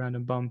it might be a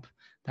random bump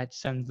that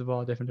sends the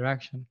ball a different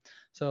direction.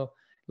 So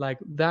like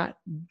that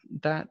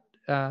that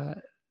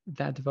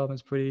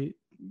development's pretty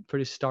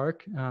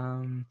stark.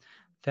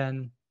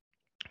 Then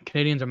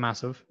Canadians are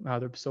massive.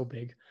 They're so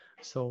big.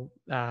 So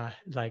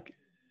like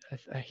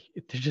they're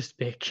just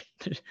big.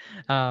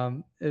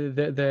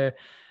 They're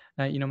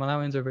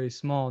Malawians are very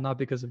small, not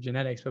because of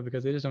genetics, but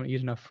because they just don't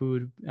eat enough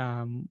food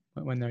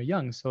when they're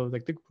young. So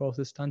like the growth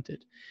is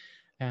stunted.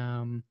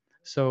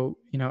 So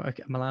a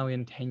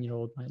Malawian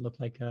 10-year-old might look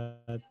like a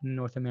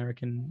North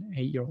American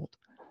 8-year-old.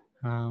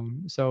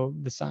 So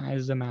the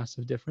size is a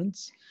massive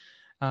difference.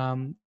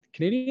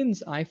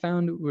 Canadians, I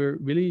found, were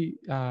really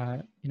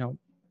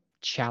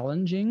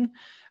challenging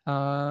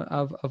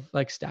of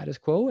like status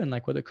quo and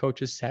like what the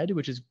coaches said,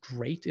 which is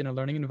great in a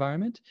learning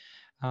environment.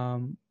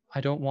 I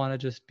don't want to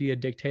just be a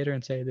dictator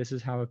and say this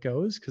is how it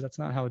goes, because that's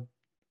not how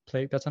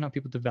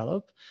people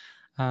develop.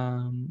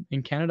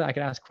 In Canada, I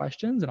could ask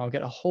questions and I'll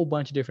get a whole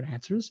bunch of different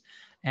answers,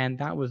 and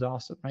that was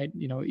awesome, right?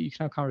 You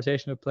can have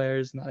conversation with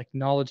players, and that, like,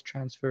 knowledge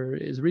transfer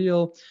is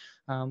real.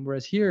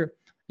 Whereas here,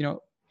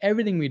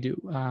 everything we do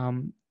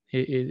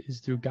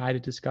is through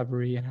guided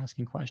discovery and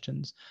asking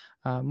questions.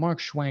 Mark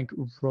Schwenk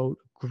wrote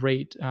a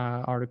great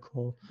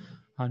article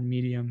on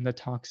Medium that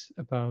talks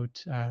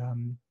about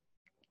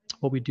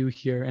what we do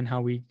here and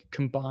how we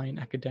combine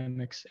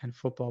academics and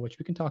football, which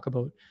we can talk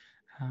about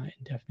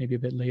in depth maybe a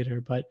bit later.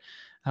 But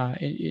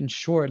in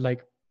short,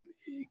 like,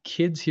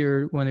 kids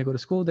here, when they go to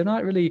school, they're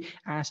not really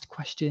asked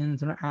questions.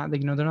 They're not, they're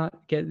not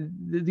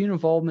the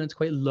involvement is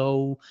quite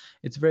low.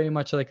 It's very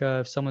much like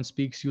a if someone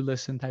speaks, you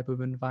listen type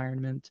of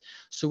environment.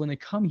 So when they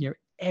come here,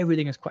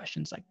 everything is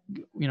questions, like,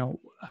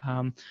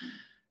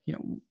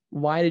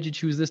 why did you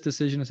choose this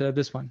decision instead of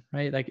this one,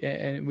 right? Like,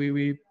 and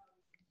we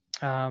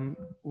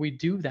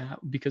do that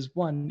because,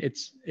 one,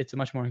 it's a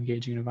much more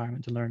engaging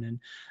environment to learn in,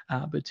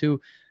 but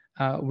two,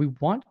 we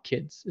want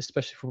kids,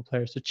 especially football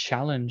players, to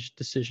challenge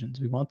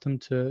decisions. We want them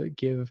to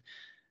give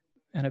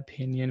an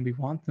opinion. We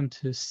want them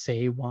to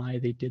say why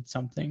they did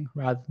something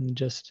rather than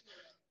just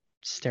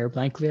stare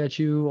blankly at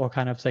you or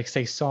kind of like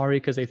say sorry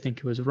because they think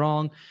it was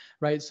wrong,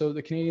 right? So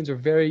the Canadians are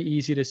very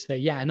easy to say,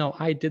 yeah, no,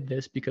 I did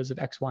this because of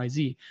X, Y,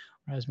 Z.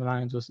 Whereas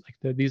Malawians was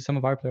like, some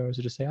of our players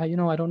would just say, I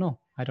don't know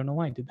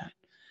why I did that.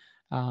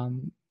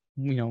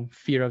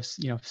 Fear of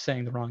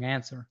saying the wrong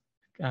answer.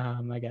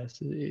 I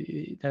guess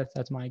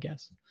that's my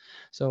guess.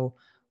 So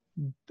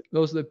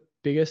those are the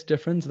biggest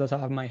difference that's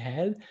out of my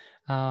head.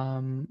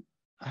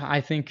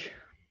 I think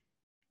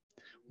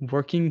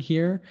working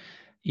here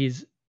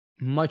is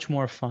much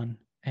more fun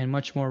and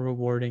much more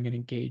rewarding and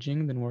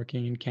engaging than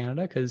working in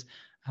Canada, because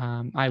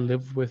I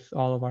live with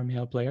all of our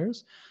male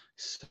players.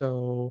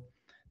 So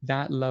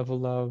that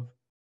level of,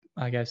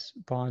 I guess,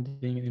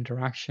 bonding and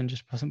interaction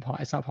just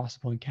it's not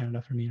possible in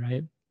Canada for me,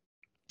 right?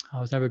 I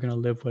was never going to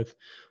live with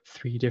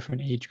 3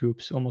 different age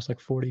groups, almost like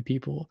 40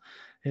 people.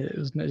 It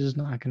was just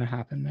not going to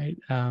happen, right?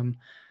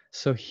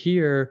 So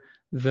here,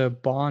 the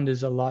bond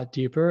is a lot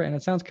deeper, and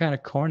it sounds kind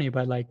of corny,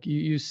 but like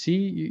you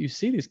see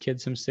these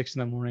kids from 6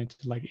 a.m.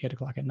 to like 8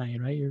 o'clock at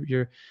night, right?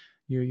 You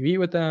eat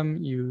with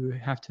them. You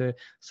have to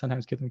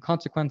sometimes give them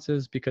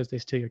consequences because they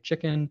steal your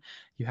chicken.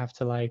 You have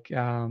to like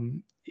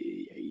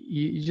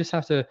you just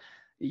have to.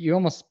 You're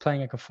almost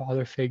playing like a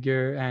father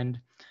figure, and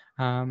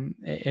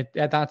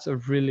that's a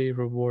really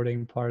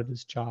rewarding part of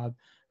this job,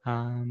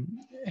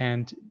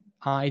 and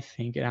I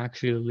think it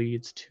actually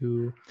leads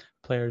to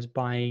players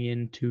buying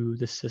into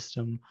the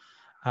system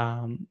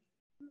a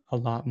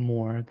lot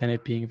more than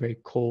it being very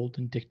cold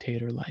and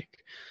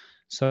dictator-like.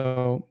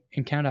 So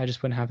in Canada, I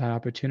just wouldn't have that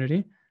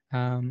opportunity.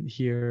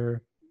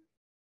 Here,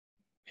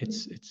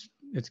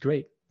 it's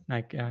great.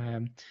 Like,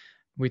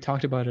 we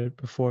talked about it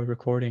before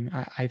recording.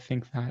 I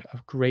think that a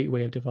great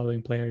way of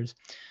developing players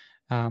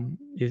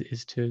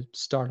is to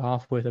start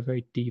off with a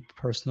very deep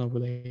personal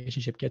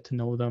relationship, get to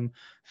know them,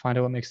 find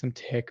out what makes them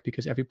tick,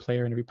 because every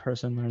player and every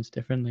person learns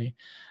differently.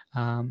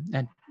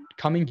 And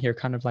coming here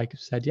kind of like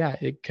said, yeah,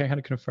 it kind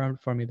of confirmed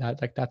for me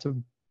that like that's a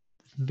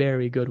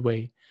very good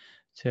way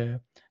to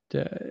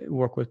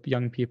work with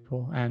young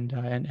people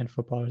and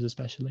footballers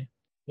especially.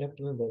 Yep,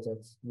 no,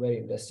 that's very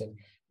interesting.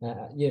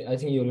 Yeah, I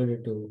think you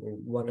alluded to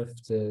one of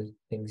the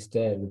things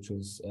there, which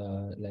was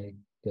like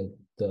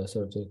the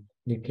sort of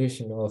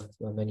nutrition of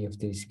many of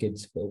these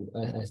kids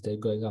as they're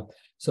growing up.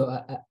 So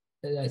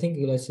I think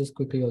let's just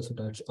quickly also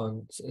touch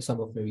on some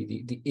of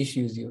maybe the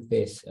issues you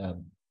face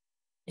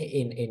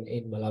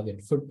in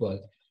Malawian football.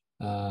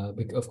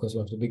 Because of course,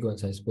 one of the big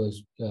ones, I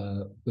suppose,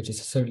 which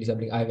is certainly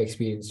something I've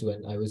experienced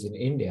when I was in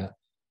India,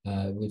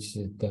 which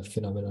is the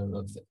phenomenon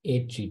of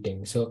age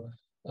cheating. So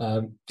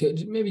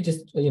maybe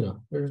just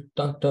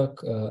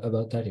talk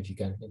about that if you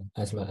can,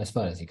 as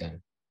far as you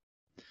can.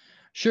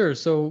 Sure.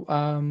 So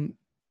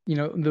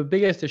the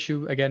biggest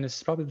issue again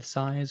is probably the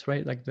size,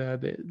 right? Like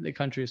the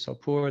country is so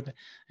poor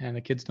and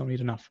the kids don't eat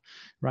enough,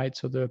 right?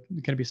 So they're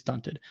going to be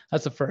stunted.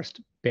 That's the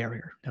first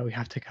barrier that we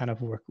have to kind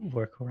of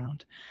work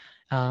around.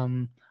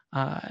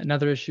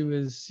 Another issue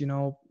is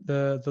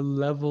the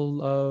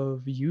level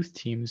of youth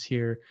teams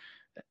here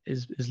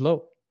is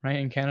low. right?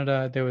 In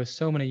Canada, there was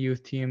so many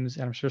youth teams,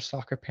 and I'm sure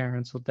soccer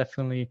parents will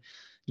definitely,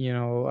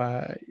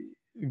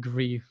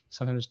 agree.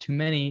 Sometimes there's too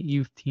many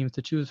youth teams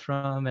to choose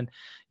from, and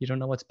you don't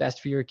know what's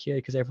best for your kid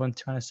because everyone's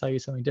trying to sell you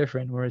something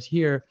different. Whereas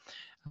here,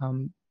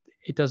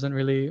 it doesn't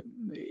really.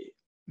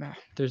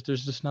 There's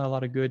just not a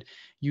lot of good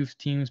youth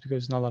teams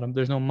because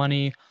there's no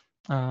money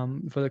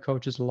for the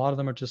coaches. A lot of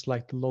them are just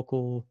like the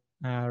local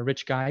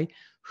rich guy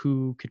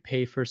who could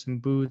pay for some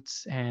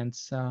boots and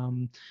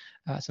some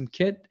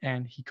kit,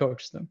 and he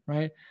coaches them,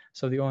 right?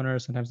 So the owner,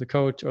 sometimes the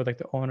coach, or like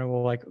the owner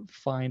will like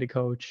find a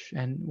coach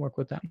and work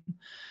with them.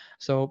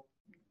 So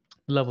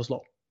the level's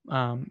low.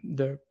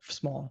 They're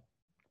small.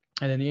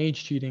 And then the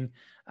age cheating,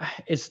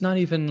 it's not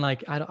even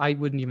like, I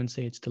wouldn't even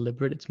say it's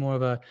deliberate. It's more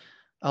of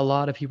a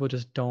lot of people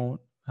just don't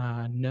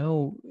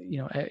know,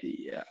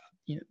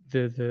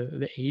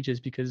 the ages,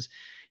 because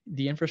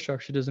the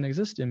infrastructure doesn't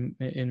exist in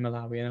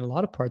Malawi and in a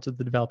lot of parts of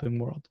the developing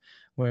world,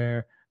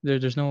 where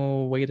there's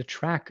no way to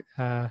track,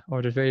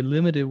 or there's very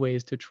limited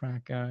ways to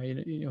track,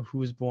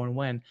 who's born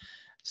when.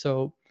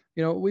 So,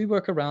 we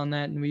work around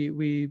that,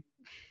 and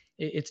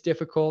it's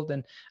difficult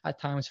and at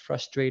times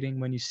frustrating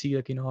when you see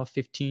like, a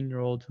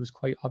 15-year-old who's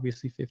quite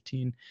obviously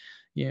 15,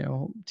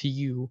 to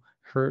you,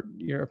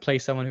 you're play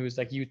someone who's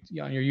like you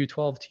on your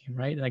U12 team,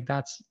 right? Like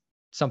that's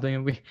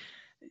something that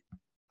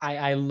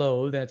I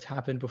loathe that's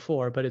happened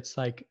before, but it's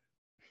like,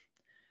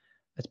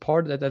 it's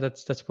part of that.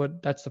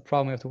 That's the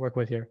problem we have to work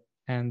with here.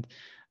 And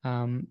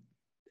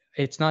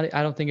it's not,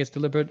 I don't think it's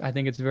deliberate. I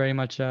think it's very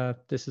much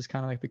this is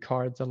kind of like the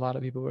cards a lot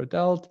of people were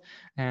dealt,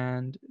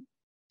 and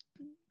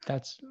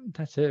that's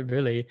it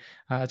really.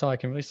 That's all I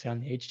can really say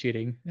on the age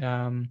cheating.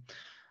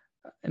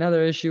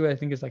 Another issue I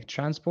think is like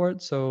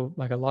transport. So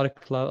like a lot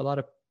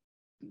of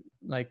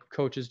like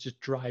coaches just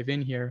drive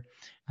in here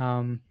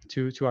to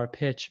our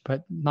pitch,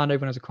 but not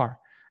everyone has a car,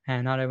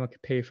 and not everyone can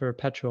pay for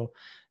petrol.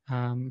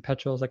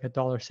 Petrol is like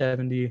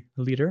 $1.70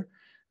 a liter,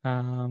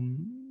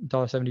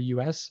 $1.70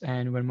 US,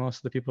 and when most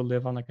of the people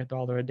live on like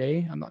 $1 a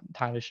day, I'm not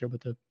entirely sure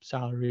what the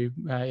salary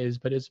is,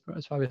 but it's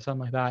probably something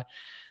like that.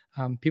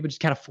 People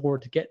just can't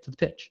afford to get to the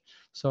pitch.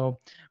 So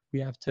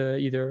we have to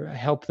either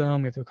help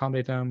them, we have to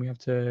accommodate them, we have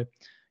to,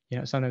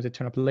 sometimes they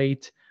turn up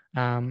late.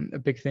 A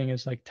big thing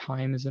is like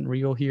time isn't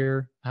real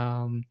here.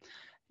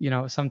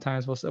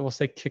 Sometimes we'll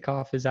say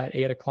kickoff is at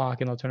 8 o'clock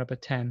and they'll turn up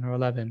at 10 or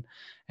 11.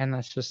 And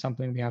that's just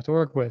something we have to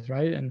work with,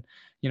 right? And,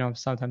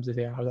 sometimes they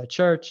say I was at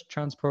church,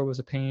 transport was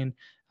a pain,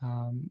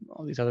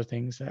 all these other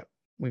things that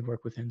we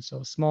work within.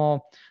 So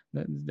small,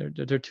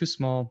 they're too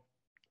small.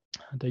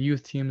 The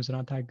youth teams are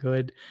not that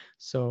good.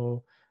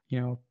 So,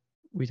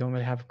 we don't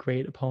really have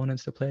great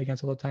opponents to play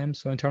against all the time.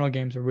 So internal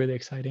games are really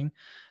exciting.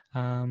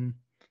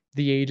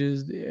 The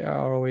ages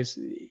are always,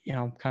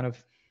 kind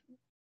of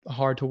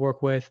hard to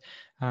work with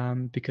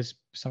because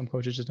some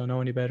coaches just don't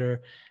know any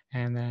better.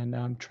 And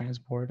then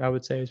transport, I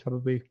would say, is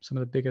probably some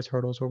of the biggest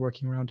hurdles we're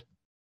working around.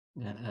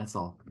 Yeah, that's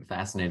all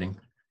fascinating.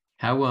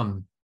 How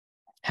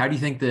do you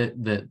think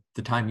that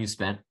the time you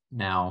spent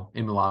now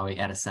in Malawi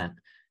at Ascent,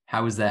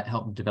 how has that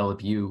helped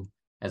develop you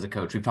as a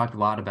coach? We've talked a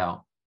lot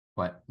about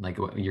what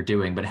you're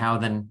doing, but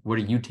what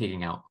are you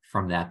taking out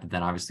from that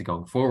then obviously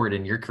going forward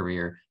in your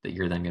career that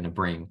you're then going to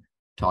bring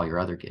to all your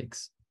other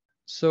gigs?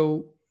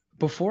 So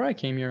before I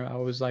came here, I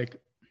was like,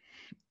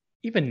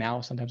 even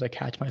now, sometimes I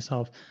catch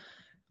myself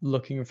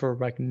looking for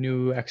like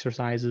new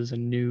exercises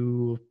and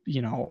new,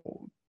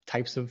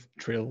 types of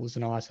drills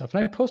and all that stuff.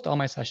 And I post all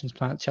my session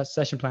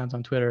plans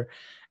on Twitter,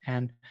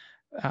 and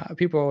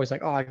people are always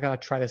like, "Oh, I gotta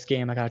try this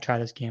game. I gotta try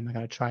this game. I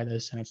gotta try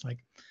this." And it's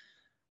like,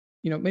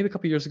 maybe a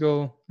couple of years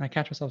ago, I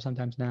catch myself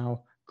sometimes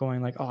now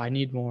going like, "Oh, I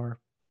need more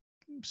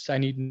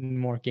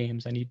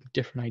games. I need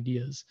different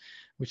ideas,"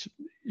 which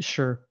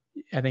sure,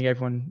 I think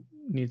everyone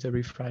needs a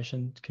refresh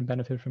and can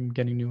benefit from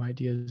getting new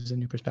ideas and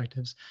new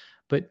perspectives.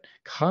 But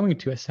coming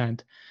to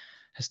Ascent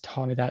has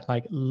taught me that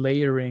like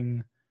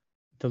layering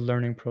the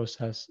learning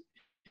process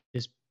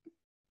is,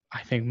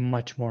 I think,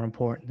 much more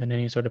important than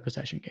any sort of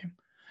possession game,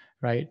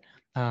 right?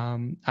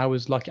 I'm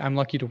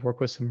lucky to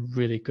work with some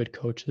really good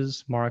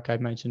coaches. Mark, I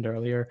mentioned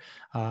earlier,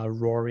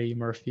 Rory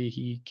Murphy,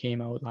 he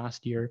came out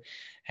last year,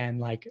 and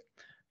like,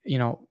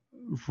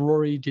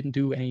 Rory didn't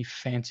do any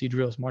fancy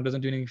drills. Mark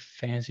doesn't do any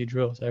fancy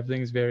drills.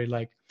 Everything's very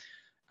like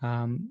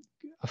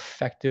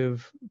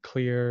effective,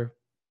 clear,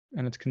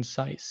 and it's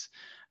concise.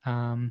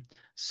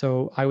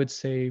 So I would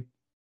say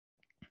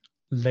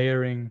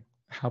layering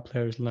how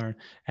players learn,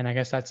 and I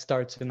guess that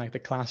starts in like the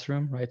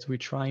classroom, right? So we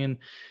try and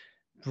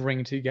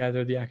bring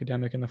together the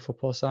academic and the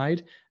football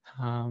side.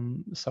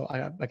 So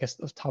I guess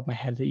off the top of my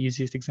head, the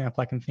easiest example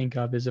I can think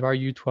of is if our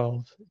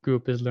U12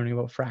 group is learning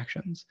about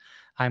fractions,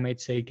 I might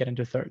say get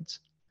into thirds,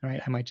 right?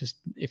 I might just,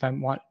 if I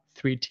want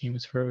 3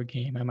 teams for a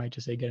game, I might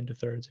just say get into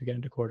thirds or get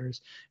into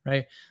quarters,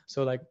 right?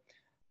 So like,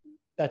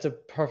 that's a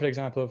perfect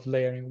example of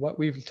layering what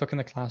we've took in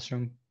the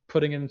classroom,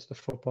 putting it into the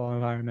football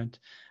environment.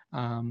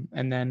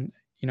 And then,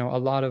 we do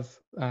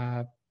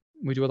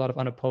a lot of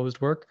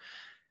unopposed work.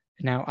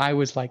 Now I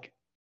was like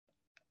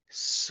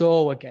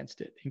so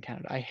against it in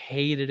Canada. I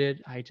hated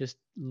it. I just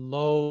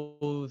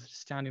loathed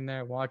standing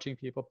there watching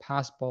people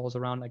pass balls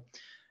around, like,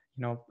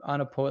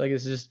 unopposed. Like,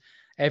 it's just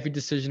every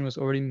decision was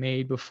already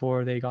made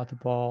before they got the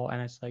ball,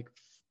 and it's like,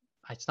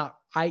 it's not.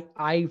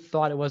 I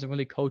thought it wasn't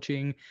really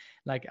coaching.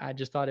 Like, I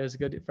just thought it was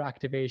good for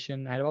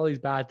activation. I had all these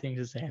bad things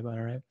to say about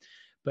it, right?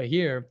 But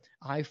here,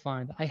 I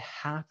find I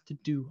have to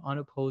do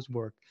unopposed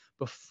work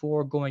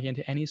before going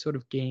into any sort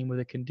of game with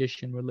a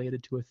condition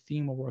related to a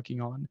theme we're working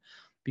on,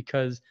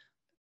 because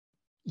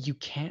you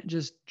can't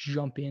just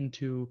jump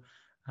into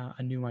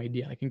a new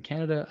idea. Like in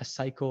Canada, a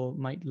cycle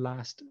might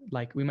last,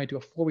 like we might do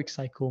a 4-week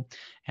cycle,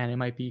 and it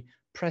might be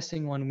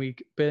pressing 1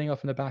 week, building up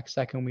from the back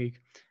second week.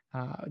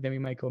 Then we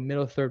might go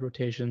middle third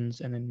rotations,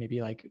 and then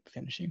maybe like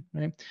finishing,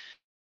 right?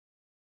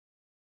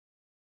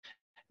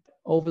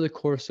 Over the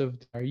course of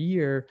our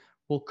year,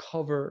 we'll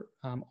cover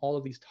all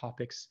of these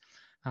topics,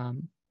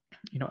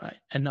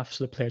 enough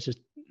so the players just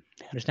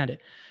understand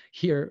it.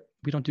 Here,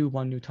 we don't do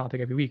one new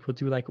topic every week. We'll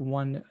do like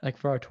one, like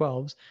for our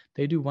 12s,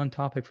 they do one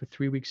topic for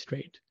 3 weeks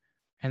straight.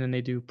 And then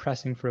they do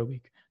pressing for a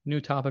week, new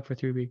topic for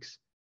 3 weeks,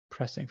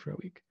 pressing for a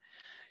week,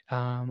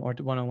 or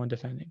one-on-one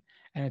defending.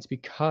 And it's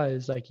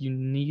because like you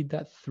need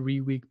that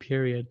 3-week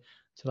period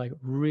to like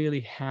really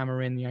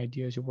hammer in the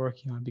ideas you're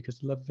working on, because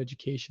the level of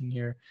education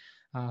here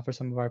for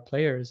some of our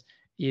players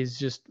is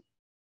just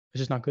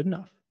not good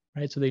enough,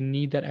 right? So they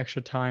need that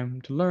extra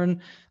time to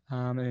learn,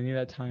 and they need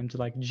that time to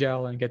like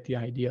gel and get the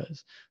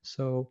ideas.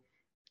 So,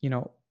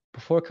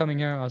 before coming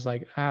here, I was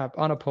like,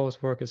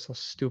 unopposed work is so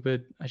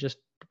stupid. I just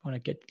want to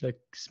get like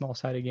small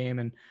sided game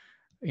and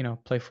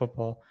play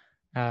football.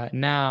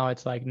 Now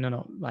it's like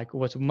no. Like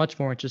what's much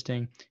more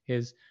interesting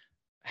is,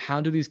 how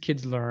do these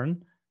kids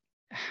learn?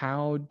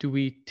 How do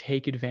we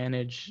take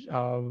advantage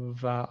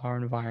of our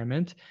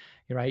environment,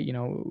 right?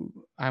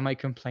 I might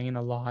complain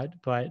a lot,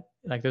 but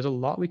like there's a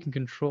lot we can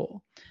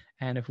control.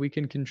 And if we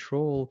can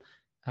control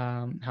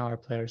how our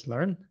players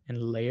learn and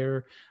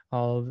layer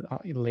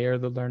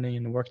the learning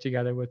and work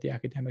together with the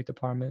academic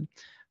department,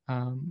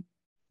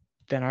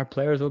 then our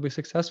players will be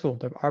successful.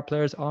 Our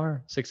players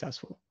are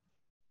successful.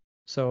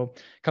 So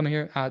coming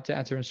here to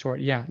answer in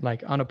short, yeah,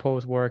 like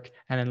unopposed work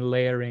and then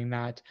layering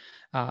that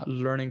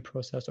learning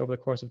process over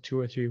the course of 2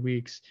 or 3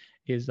 weeks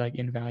is like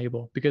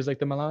invaluable, because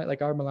like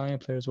our Malawian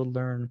players will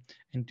learn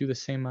and do the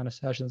same amount of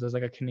sessions as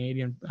like a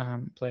Canadian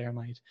player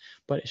might,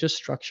 but it's just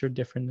structured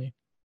differently.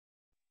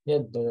 Yeah,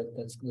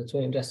 that's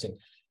very interesting.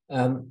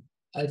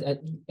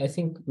 I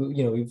think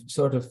we've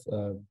sort of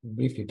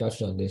briefly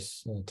touched on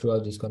this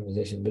throughout this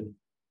conversation, but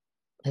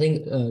I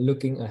think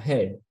looking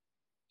ahead,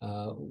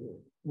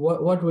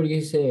 what would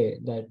you say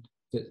that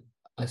the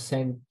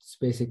Ascent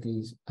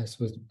basically, I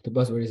suppose the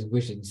buzzword is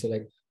vision. So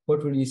like,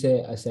 what would you say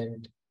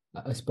Ascent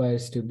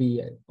aspires to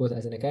be, both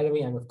as an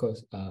academy and of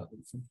course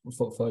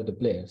for the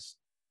players?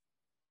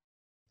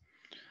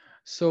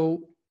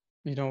 So,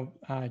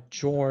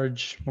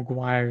 George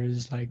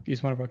McGuire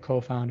he's one of our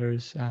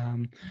co-founders,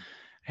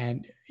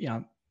 and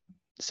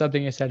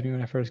something he said to me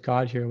when I first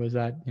got here was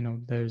that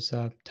there's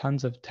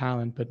tons of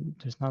talent, but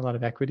there's not a lot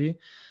of equity.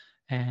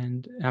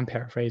 And I'm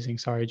paraphrasing,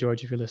 sorry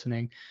George if you're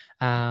listening,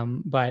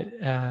 but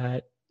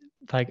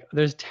like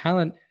there's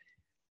talent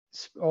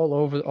all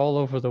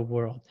over the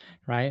world,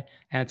 right?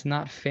 And it's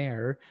not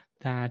fair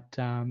that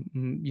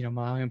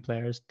Malawian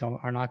players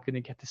are not going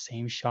to get the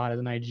same shot as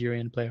a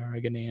Nigerian player or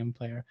a Ghanaian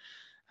player,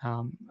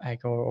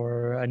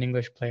 or an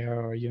English player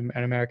or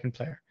an American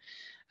player.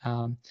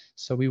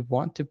 So we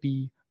want to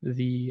be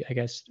the, I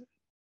guess,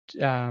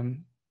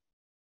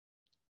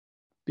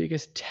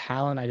 biggest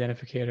talent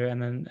identificator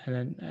and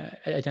then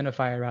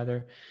identifier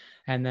rather,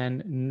 and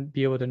then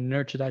be able to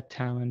nurture that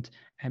talent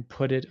and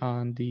put it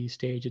on the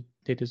stage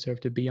they deserve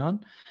to be on,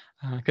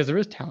 because there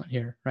is talent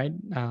here, right?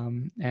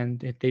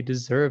 And they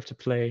deserve to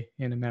play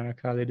in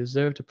America, they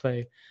deserve to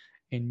play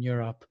in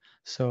Europe.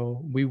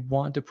 So we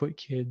want to put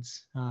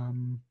kids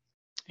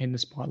in the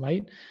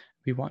spotlight.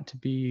 We want to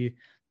be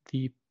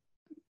the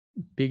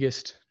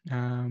biggest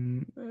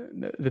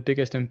the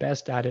biggest and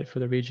best at it for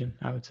the region,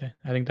 I would say.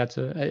 I think it's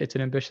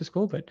an ambitious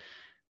goal, but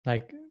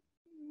like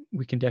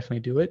we can definitely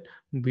do it.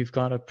 We've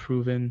got a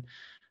proven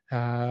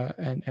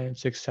and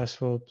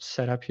successful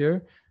setup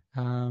here.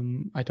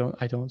 I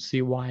don't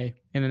see why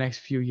in the next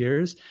few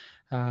years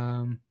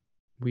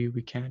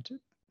we can't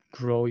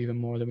grow even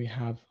more than we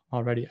have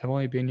already. I've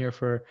only been here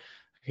for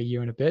like a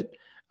year and a bit,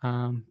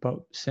 but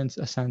since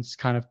Ascent's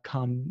kind of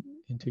come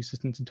into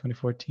existence in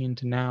 2014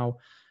 to now,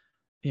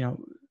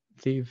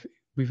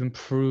 we've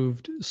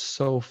improved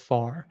so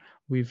far.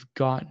 We've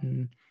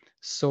gotten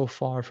so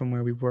far from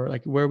where we were,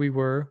 like where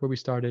we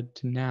started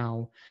to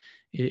now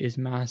is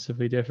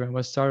massively different.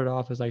 What started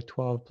off as like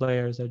 12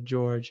 players that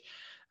George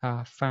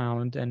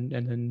found and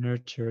then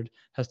nurtured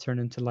has turned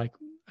into like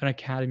an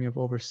academy of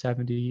over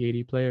 70,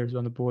 80 players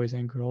on the boys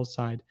and girls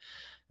side.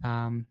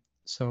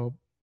 So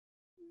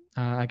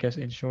I guess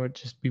in short,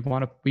 just we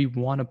want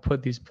to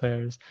put these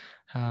players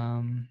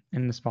in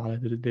the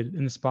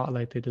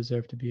spotlight they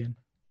deserve to be in.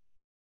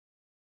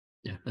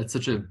 Yeah, that's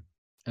such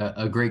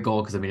a great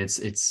goal, because I mean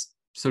it's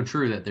so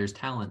true that there's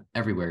talent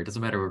everywhere. It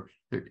doesn't matter.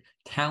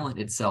 Talent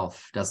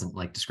itself doesn't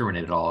like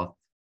discriminate at all.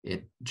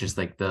 It just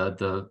like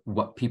the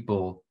what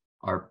people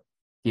are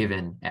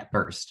given at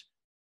first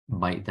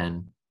might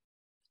then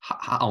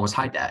almost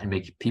hide that and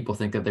make people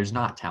think that there's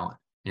not talent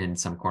in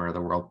some corner of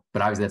the world.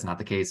 But obviously that's not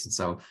the case. And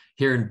so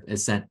here in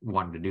Ascent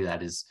wanting to do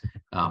that is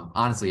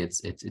honestly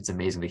it's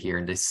amazing to hear,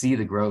 and to see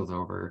the growth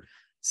over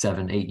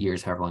 7-8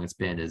 years, however long it's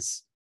been,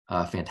 is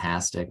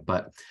fantastic.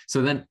 But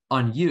so then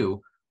on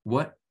you,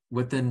 what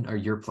then are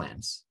your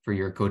plans for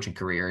your coaching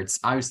career? It's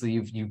obviously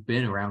you've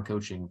been around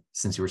coaching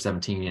since you were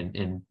 17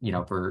 and you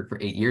know for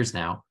 8 years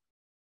now,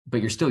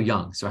 but you're still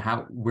young. So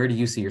where do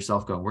you see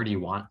yourself going? Where do you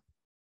want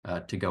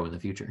to go in the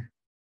future?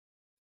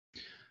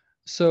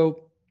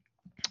 So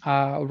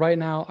right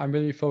now, I'm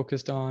really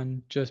focused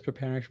on just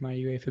preparing for my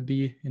UEFA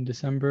B in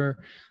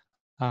December.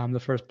 The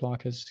first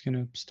block is going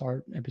to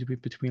start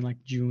between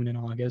like June and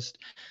August,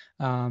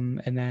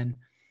 and then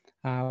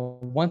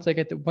if I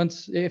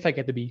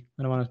get the B,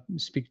 I don't want to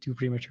speak too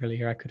prematurely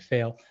here. I could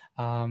fail,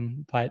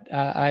 but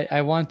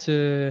I want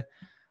to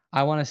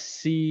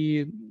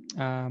see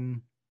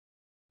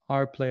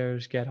our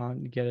players get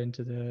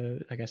into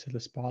the, like I said, the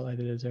spotlight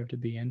they deserve to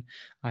be in.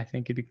 I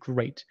think it'd be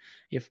great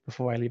if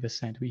before I leave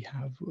Ascent we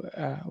have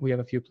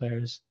a few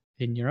players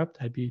in Europe.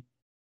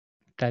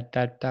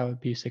 That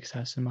would be a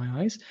success in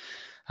my eyes.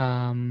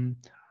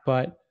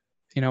 But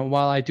you know,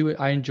 while I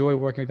enjoy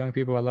working with young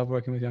people. I love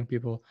working with young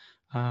people.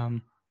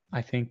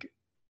 I think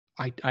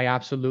I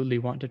absolutely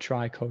want to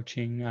try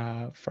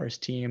coaching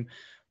first team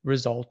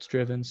results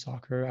driven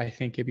soccer. I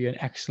think it'd be an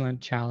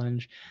excellent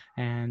challenge,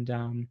 and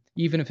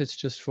even if it's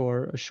just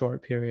for a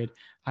short period,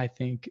 I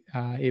think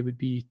it would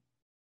be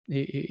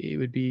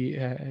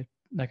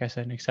like I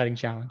said, an exciting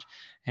challenge.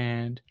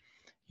 And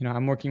you know,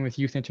 I'm working with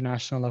youth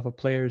international level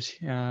players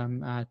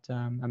at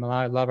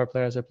Malawi. A lot of our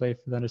players have played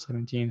for the under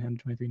 17 and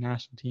 23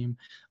 national team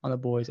on the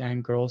boys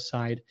and girls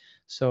side.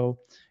 So,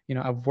 you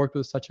know, I've worked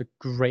with such a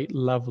great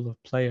level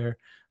of player.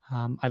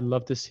 I'd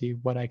love to see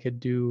what I could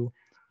do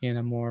in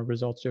a more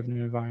results-driven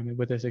environment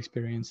with this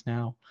experience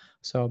now.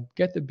 So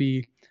get the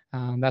B.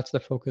 That's the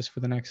focus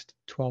for the next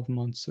 12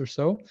 months or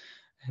so.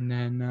 And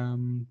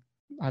then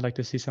I'd like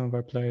to see some of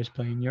our players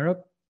play in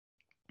Europe.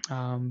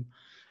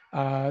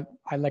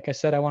 Like I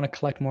said, I want to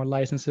collect more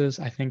licenses.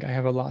 I think I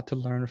have a lot to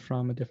learn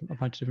from a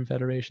bunch of different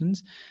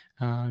federations.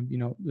 You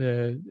know,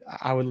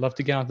 I would love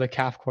to get onto the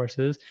CAF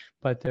courses,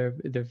 but they're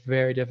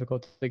very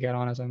difficult to get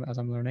on as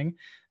I'm learning.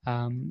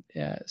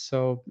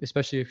 So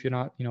especially if you're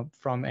not, you know,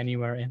 from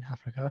anywhere in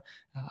Africa,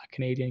 a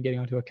Canadian getting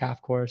onto a CAF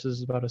course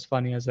is about as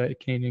funny as a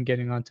Canadian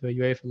getting onto a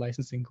UEFA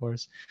licensing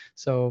course.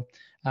 So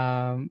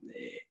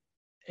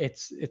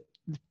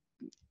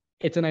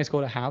it's a nice goal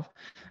to have,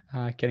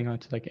 getting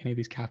onto like any of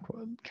these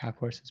CAF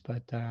courses,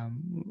 but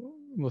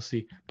we'll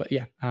see. But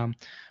yeah,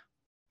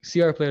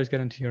 see our players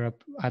get into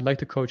Europe. I'd like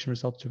to coach in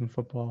results-driven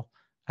football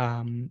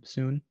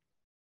soon,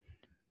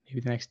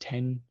 maybe the next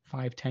 10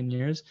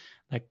 years.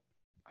 Like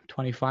I'm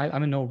 25.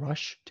 I'm in no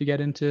rush to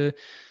get into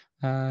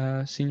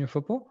senior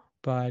football,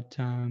 but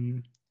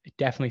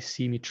definitely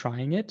see me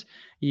trying it,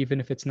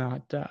 even if it's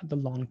not the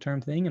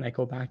long-term thing and I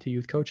go back to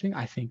youth coaching.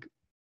 I think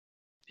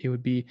it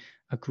would be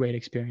a great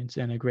experience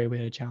and a great way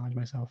to challenge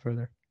myself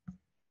further.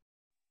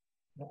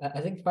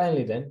 I think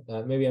finally then,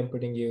 maybe I'm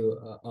putting you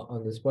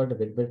on the spot a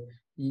bit, but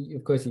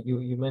of course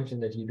you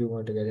mentioned that you do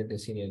want to get into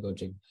senior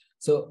coaching.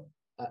 So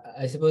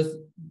I suppose,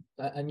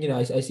 and you know,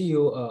 I see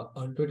you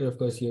on Twitter, of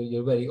course,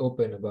 you're very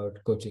open about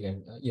coaching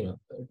and, you know,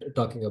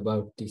 talking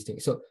about these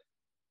things. So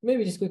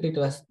maybe just quickly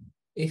tell us,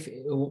 if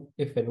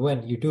and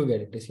when you do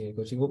get into senior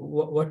coaching,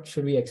 what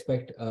should we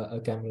expect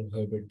a Cameron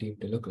Herbert team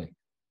to look like?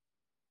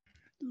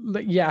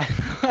 Yeah.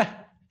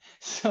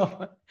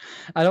 So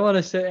I don't want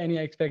to set any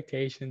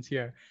expectations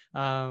here.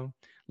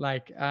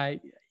 Like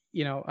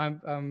you know,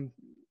 I'm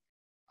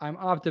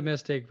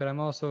optimistic, but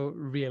I'm also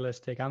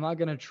realistic. I'm not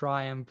gonna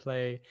try and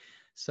play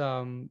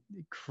some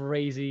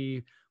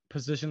crazy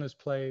positionless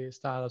play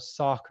style of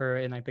soccer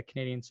in like the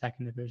Canadian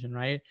second division,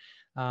 right?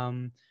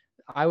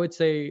 I would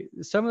say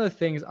some of the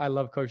things I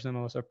love coaching the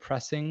most are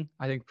pressing.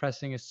 I think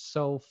pressing is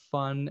so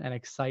fun and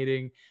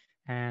exciting,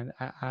 and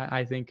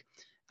I think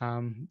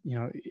you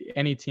know,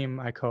 any team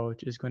I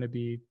coach is going to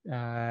be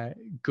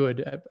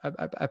good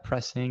at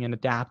pressing and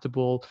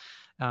adaptable.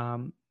 I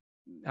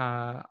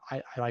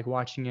like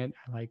watching it.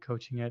 I like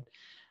coaching it.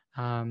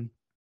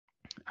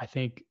 I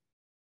think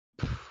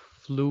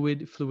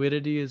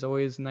fluidity is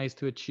always nice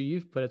to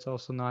achieve, but it's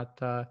also not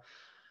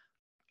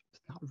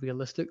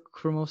realistic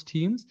for most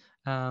teams.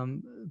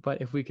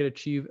 But if we could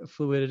achieve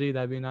fluidity,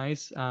 that'd be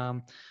nice.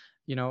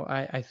 You know,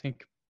 I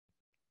think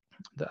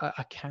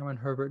a Cameron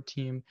Herbert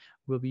team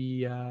will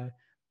be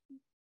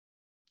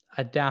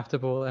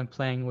adaptable and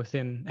playing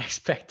within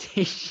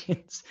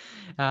expectations.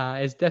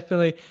 It's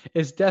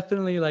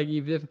definitely like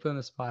you've definitely put on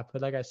the spot.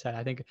 But like I said,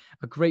 I think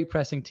a great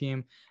pressing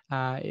team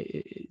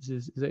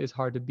is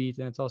hard to beat,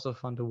 and it's also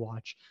fun to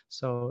watch.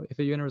 So if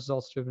you're in a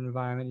results-driven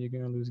environment, you're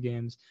going to lose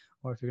games.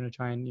 Or if you're going to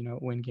try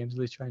and win games, at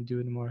least try and do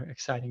it in a more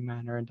exciting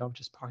manner, and don't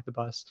just park the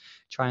bus.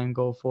 Try and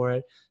go for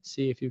it.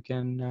 See if you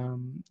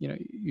can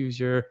use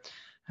your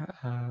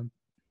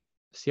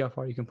see how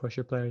far you can push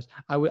your players.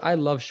 I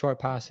love short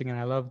passing, and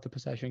I love the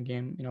possession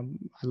game.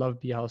 I love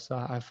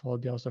Bielsa. I've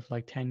followed Bielsa for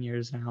like 10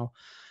 years now.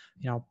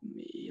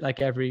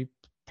 Like every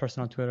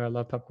person on Twitter, I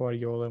love Pep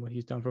Guardiola and what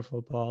he's done for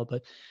football,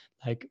 but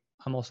like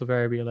I'm also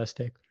very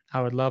realistic.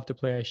 I would love to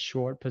play a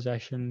short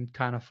possession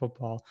kind of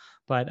football,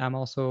 but I'm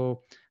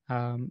also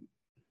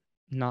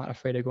not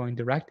afraid of going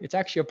direct. It's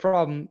actually a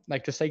problem,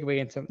 like to segue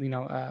into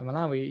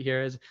Malawi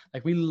here, is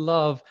like we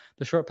love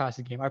the short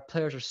passing game. Our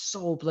players are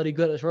so bloody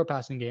good at the short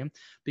passing game,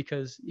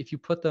 because if you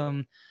put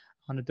them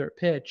on a dirt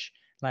pitch,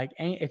 like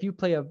if you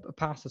play a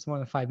pass that's more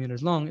than 5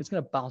 meters long, it's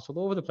gonna bounce all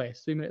over the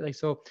place.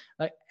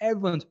 Like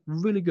everyone's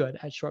really good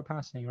at short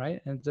passing, right?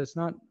 And it's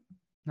not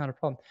a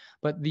problem.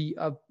 But the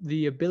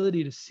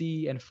ability to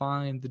see and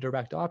find the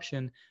direct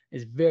option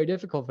is very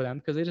difficult for them,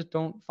 because they just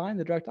don't find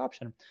the direct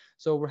option.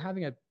 So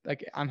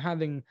I'm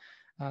having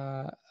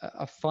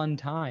a fun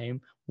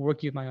time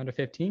working with my under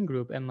 15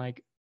 group and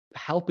like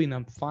helping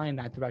them find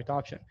that direct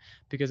option,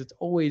 because it's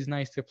always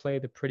nice to play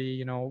the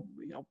pretty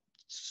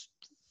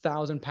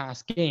 1,000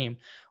 pass game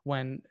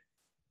when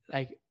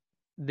like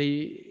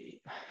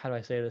how do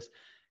I say this?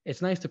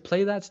 It's nice to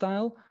play that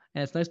style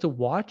and it's nice to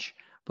watch,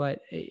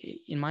 but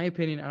in my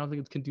opinion, I don't think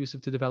it's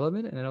conducive to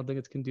development, and I don't think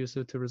it's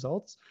conducive to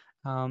results.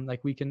 Like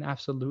we can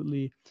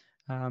absolutely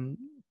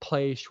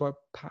play short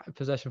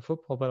possession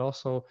football, but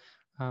also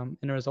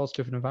in a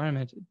results-driven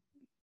environment,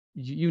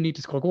 you need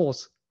to score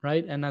goals,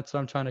 right? And that's what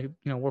I'm trying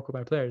to work with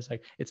my players.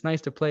 Like it's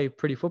nice to play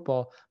pretty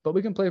football, but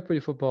we can play pretty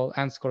football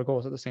and score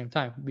goals at the same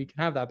time. We can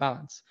have that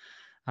balance.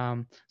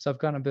 So I've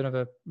gotten a bit of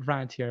a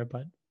rant here,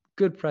 but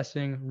good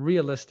pressing,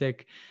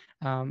 realistic.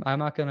 I'm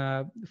not going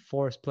to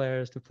force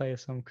players to play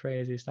some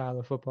crazy style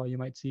of football you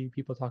might see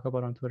people talk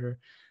about on Twitter.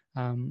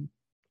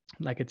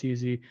 Like it's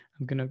easy.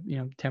 I'm going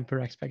to, temper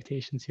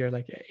expectations here.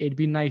 Like it'd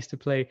be nice to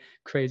play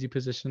crazy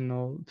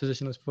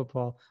positionless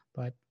football,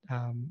 but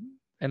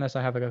unless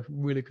I have like a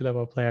really good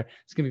level player,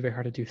 it's going to be very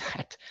hard to do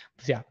that.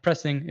 But yeah,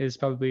 pressing is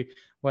probably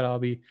what I'll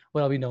be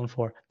known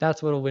for.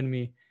 That's what will win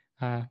me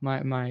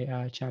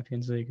my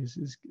Champions League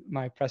is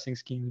my pressing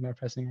schemes, my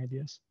pressing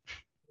ideas.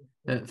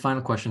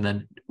 Final question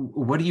then.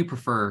 What do you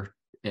prefer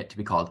it to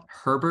be called?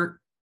 Herbert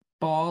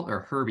ball or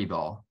Herbie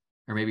ball?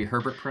 Or maybe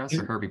Herbert press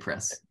or Herbie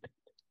press?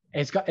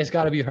 It's got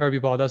to be Herbie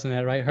ball, doesn't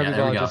it? Right? Herbie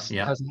ball just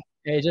doesn't.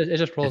 It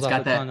just rolls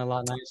off the tongue a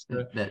lot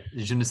nicer. That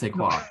je ne sais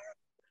quoi.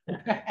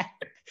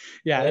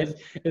 Yeah,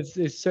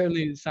 it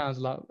certainly sounds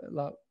a lot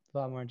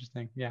more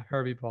interesting. Yeah,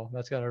 Herbie ball.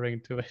 That's got a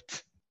ring to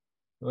it.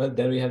 Well,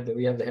 then we have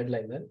the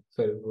headline then.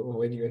 So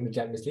when you're in the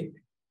Champions League,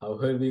 how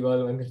Herbie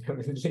ball won the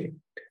Champions League.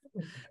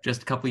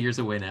 Just a couple of years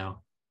away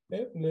now.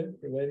 Yeah, no,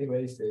 very,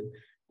 very soon.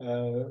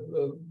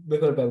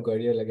 Before Pep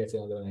Guardiola gets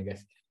another one, I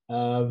guess.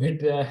 But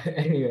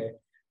anyway,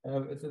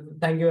 so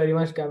thank you very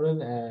much, Cameron.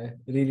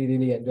 Really,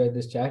 really enjoyed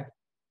this chat.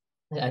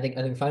 I think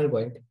final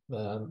point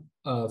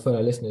for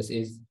our listeners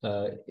is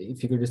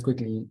if you could just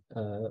quickly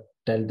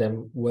tell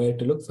them where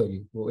to look for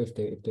you if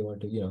they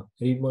want to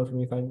read more from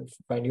you, find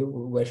you.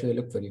 Where should they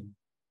look for you?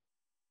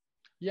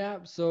 Yeah,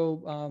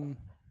 so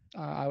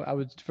I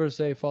would first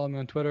say follow me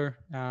on Twitter.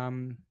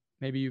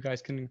 Maybe you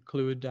guys can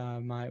include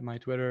my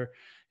Twitter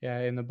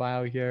in the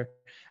bio here.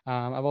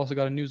 I've also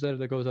got a newsletter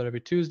that goes out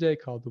every Tuesday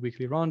called The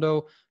Weekly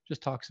Rondo.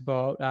 Just talks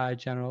about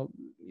general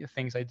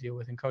things I deal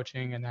with in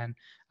coaching, and then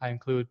I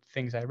include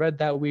things I read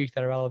that week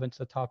that are relevant to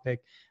the topic.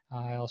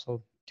 I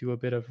also do a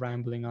bit of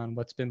rambling on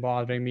what's been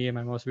bothering me in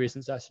my most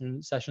recent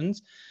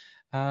sessions.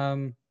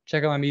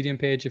 Check out my Medium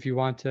page if you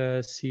want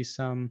to see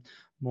some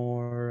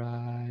more,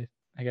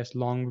 I guess,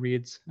 long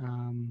reads.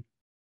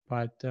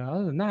 But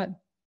other than that,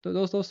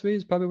 those three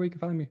is probably where you can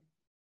find me.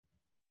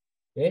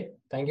 Great.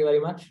 Thank you very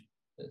much.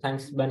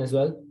 Thanks, Ben, as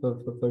well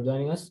for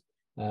joining us.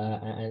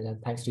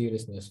 And thanks to you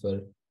listeners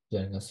for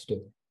joining us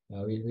too.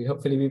 We'll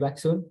hopefully be back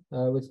soon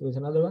with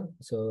another one.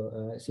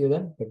 So see you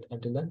then. But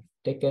until then,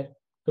 take care.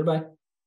 Goodbye.